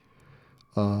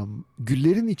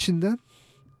 Güllerin içinden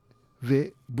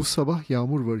ve Bu Sabah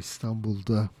Yağmur Var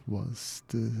İstanbul'da was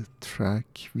the track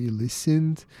we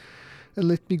listened. And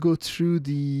let me go through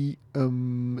the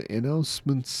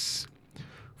announcements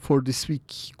for this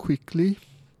week quickly.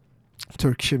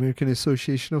 Turkish American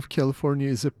Association of California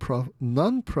is a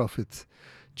non-profit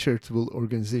charitable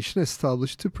organization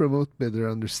established to promote better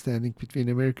understanding between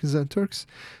Americans and Turks.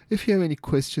 If you have any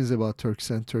questions about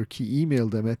Turks and Turkey, email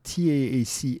them at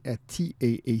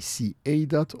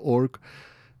taac@taaca.org.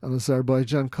 An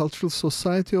Azerbaijan Cultural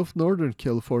Society of Northern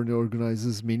California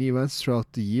organizes many events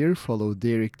throughout the year. Follow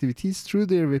their activities through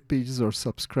their web pages or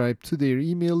subscribe to their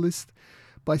email list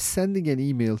by sending an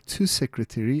email to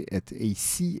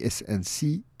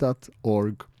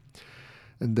secretary@acsnc.org.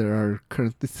 And there are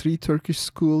currently 3 Turkish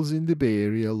schools in the Bay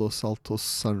Area: Los Altos,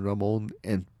 San Ramon,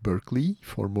 and Berkeley.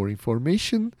 For more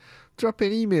information, drop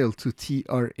an email to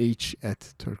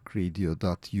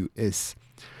trh@turkradio.us.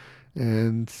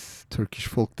 And Turkish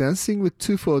folk dancing with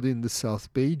Fuad in the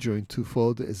South Bay. Join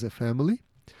Fuad as a family.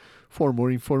 For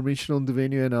more information on the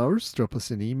venue and hours, drop us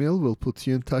an email. We'll put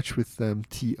you in touch with them,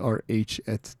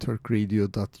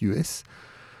 trh@turkradio.us.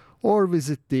 Or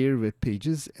visit their web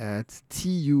pages at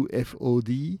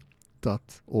tufod.org.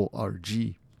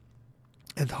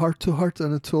 And Heart to Heart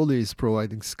Anatolia is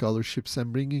providing scholarships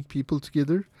and bringing people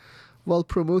together while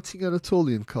promoting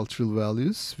Anatolian cultural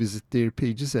values. Visit their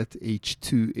pages at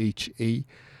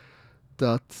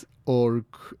h2ha.org.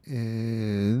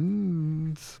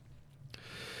 And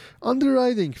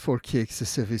underwriting for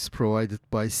KXSF is provided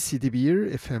by City Beer,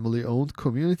 a family-owned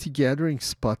community gathering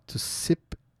spot to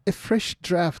sip a fresh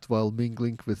draft while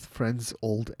mingling with friends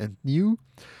old and new.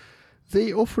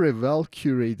 They offer a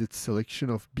well-curated selection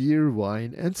of beer,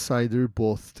 wine, and cider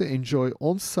both to enjoy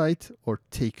on-site or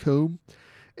take home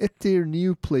at their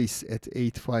new place at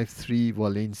 853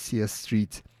 Valencia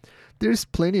Street. There is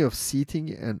plenty of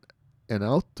seating and an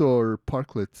outdoor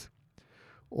parklet,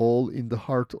 all in the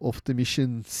heart of the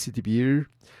Mission. City Beer,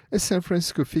 a San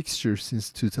Francisco fixture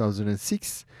since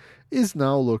 2006, is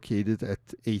now located at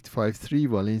 853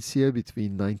 Valencia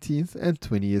between 19th and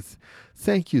 20th.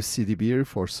 Thank you, City Beer,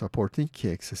 for supporting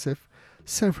KXSF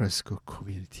San Francisco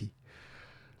Community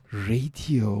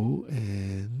Radio.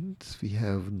 And we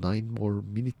have 9 more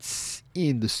minutes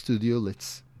in the studio.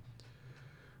 Let's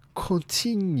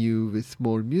continue with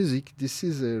more music. This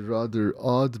is a rather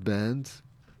odd band.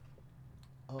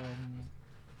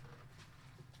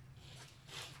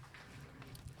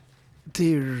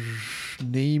 Their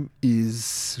name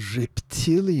is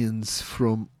Reptilians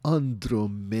from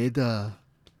Andromeda.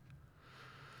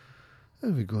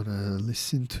 And we're gonna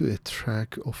listen to a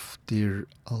track of their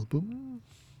album.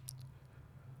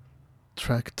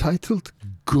 Track titled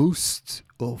Ghost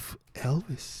of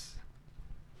Elvis.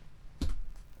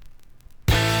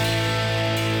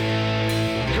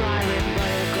 Driving by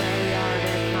a graveyard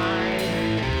at night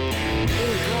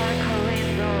is like a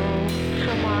window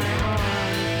to my heart.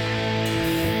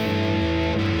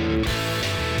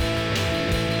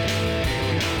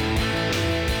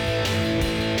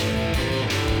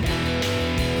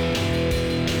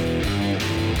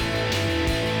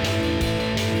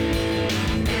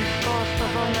 If ghost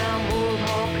of a man would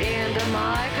hop into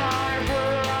my car,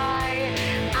 would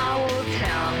I would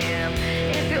tell him,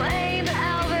 if you ain't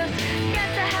Elvis, get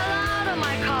the hell out of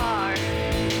my car.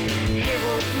 He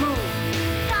would move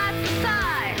side to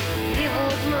side, he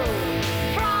would move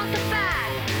front to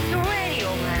back. The radio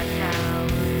man sound,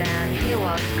 then he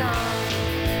was gone.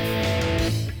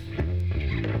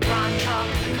 Run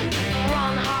tough,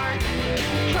 run hard,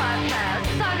 drive fast,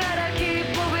 I gotta keep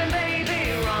moving, baby.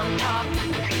 Run tough,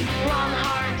 run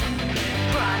hard,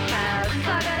 drive fast, I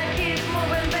gotta keep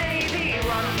moving, baby.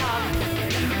 Run tough,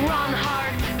 run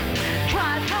hard,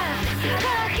 drive fast,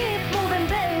 gotta keep moving,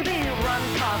 baby. Run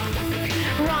tough,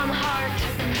 run hard,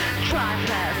 drive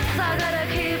fast, I gotta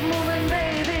keep moving,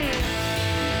 baby.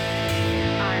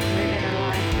 I'm living a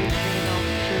life between those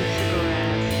 2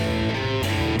 cigarettes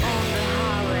on the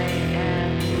highway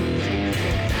at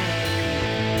 666.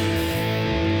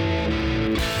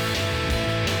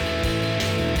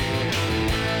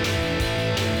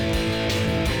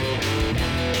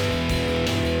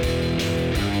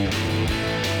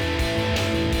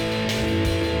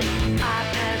 I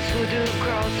pass through the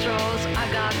crossroads, I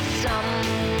got some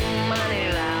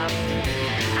money left.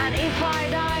 And if I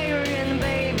die in,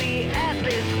 baby, at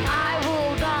least I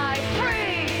will die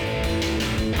free.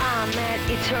 I met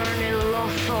eternal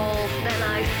lost souls, then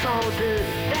I saw the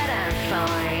dead end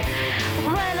sign.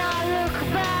 When I look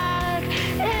back,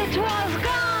 it was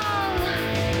gone.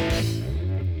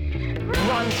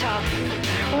 Run tough,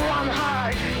 run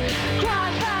hard,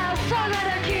 drive fast, I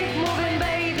gotta keep moving,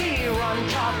 baby. Run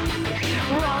tough,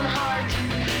 run hard,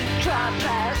 drive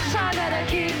fast, I gotta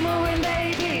keep moving,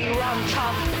 baby. Run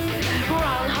tough,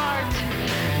 run hard,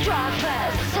 drive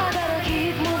fast, I gotta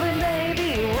keep moving,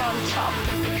 baby. Run tough,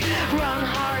 run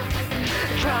hard,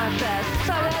 drive fast,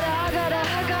 I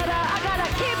gotta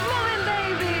keep moving,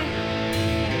 baby.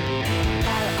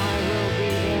 But I will be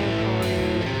there for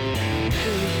you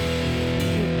to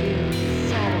keep you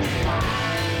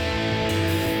satisfied.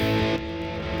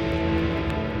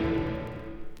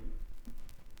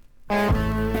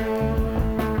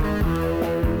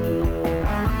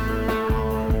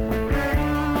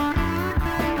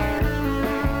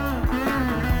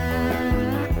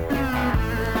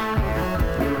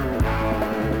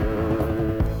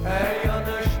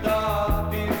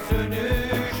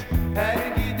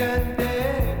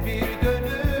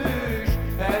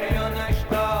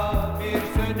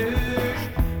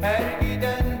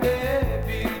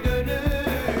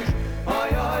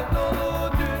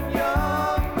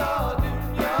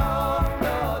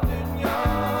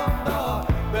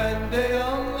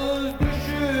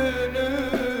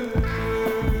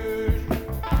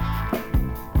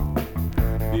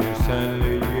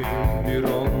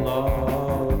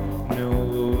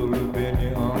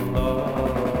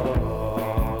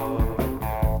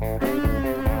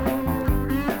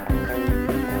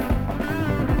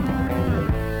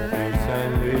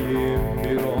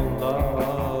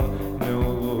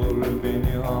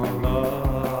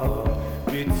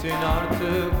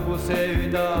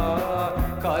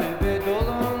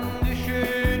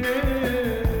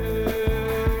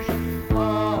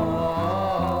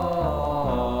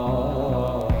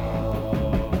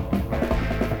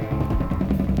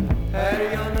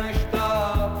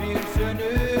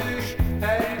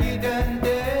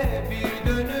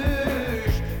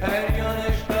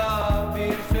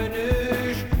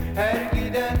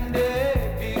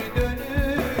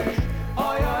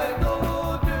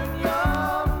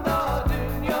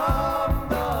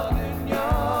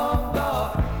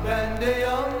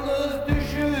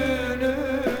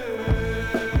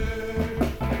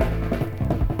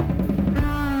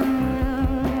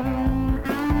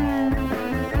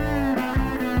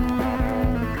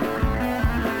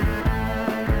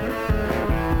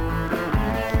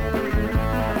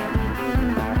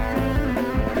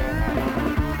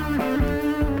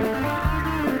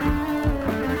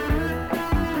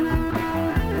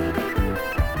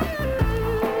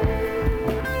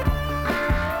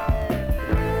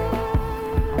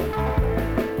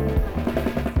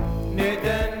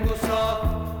 Neden bu saf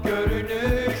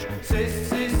görünüş,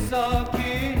 sessiz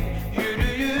sakin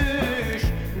yürüyüş?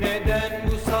 Neden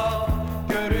bu saf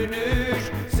görünüş,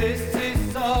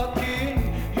 sessiz sakin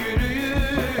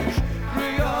yürüyüş?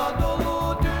 Rüya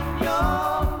dolu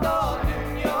dünyamda,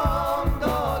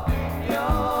 dünyamda,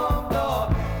 dünyamda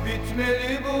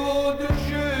bitmeli bu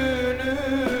düşünüş.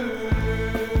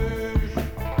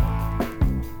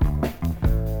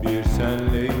 Bir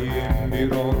senleyim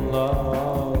bir onla,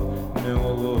 ne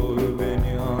olur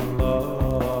beni anla.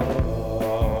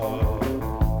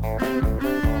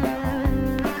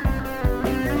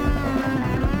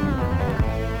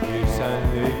 Bir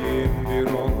senleyim bir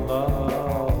onla,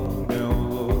 ne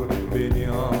olur beni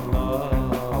anla.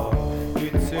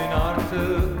 Gitsin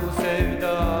artık bu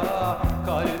sevda,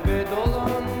 kalbe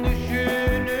dolan düşünüş.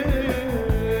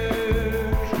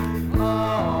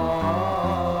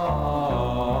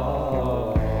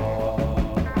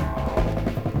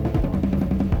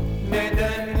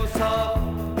 Neden bu saf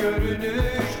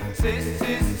görünüş,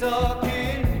 sessiz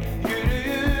sakin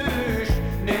yürüyüş?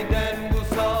 Neden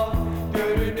bu saf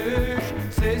görünüş,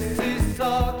 sessiz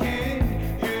sakin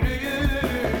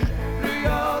yürüyüş?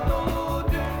 Rüya dolu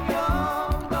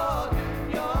dünyamda,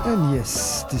 dünyamda. And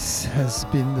yes, this has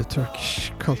been the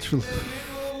Turkish cultural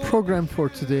program for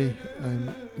today. I'm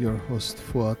your host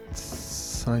Fuad,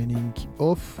 signing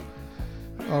off.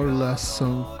 Our last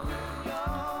song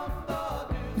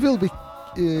will be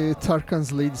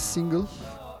Tarkan's latest single,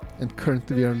 and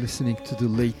currently we are listening to the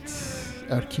late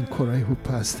Erkin Koray, who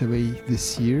passed away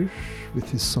this year, with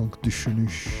his song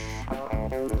Düşünüş.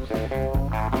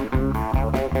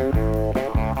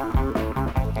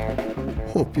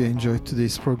 Hope you enjoyed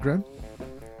today's program.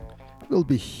 We'll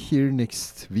be here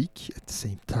next week at the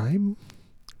same time.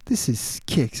 This is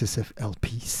KXSF LP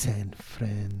San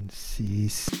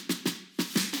Francisco.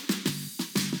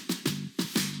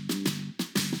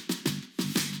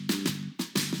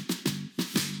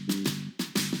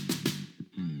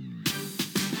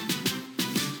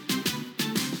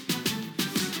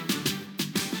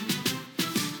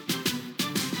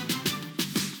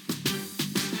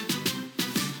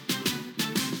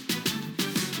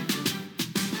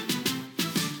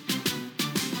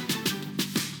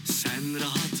 Sen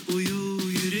rahat uyu,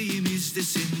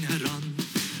 yüreğimizdesin her an.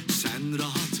 Sen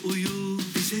rahat uyu,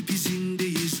 biz hep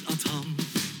izindeyiz atam.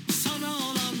 Sana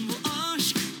olan bu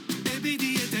aşk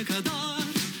ebediyete kadar.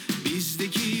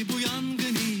 Bizdeki bu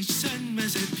yangın hiç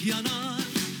sönmez, hep yanar.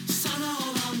 Sana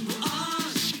olan bu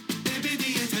aşk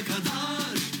ebediyete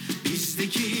kadar.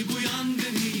 Bizdeki bu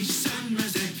yangın hiç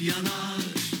sönmez, hep yanar.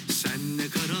 Sen ne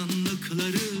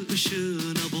karanlıkları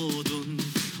ışığına boğdun.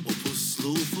 O puslu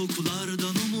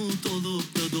ufuklardan umut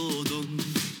olup da doğdun.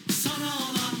 Sana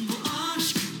olan bu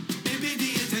aşk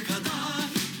ebediyete kadar.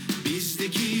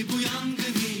 Bizdeki bu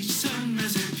yangın hiç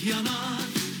sönmez, hep yanar.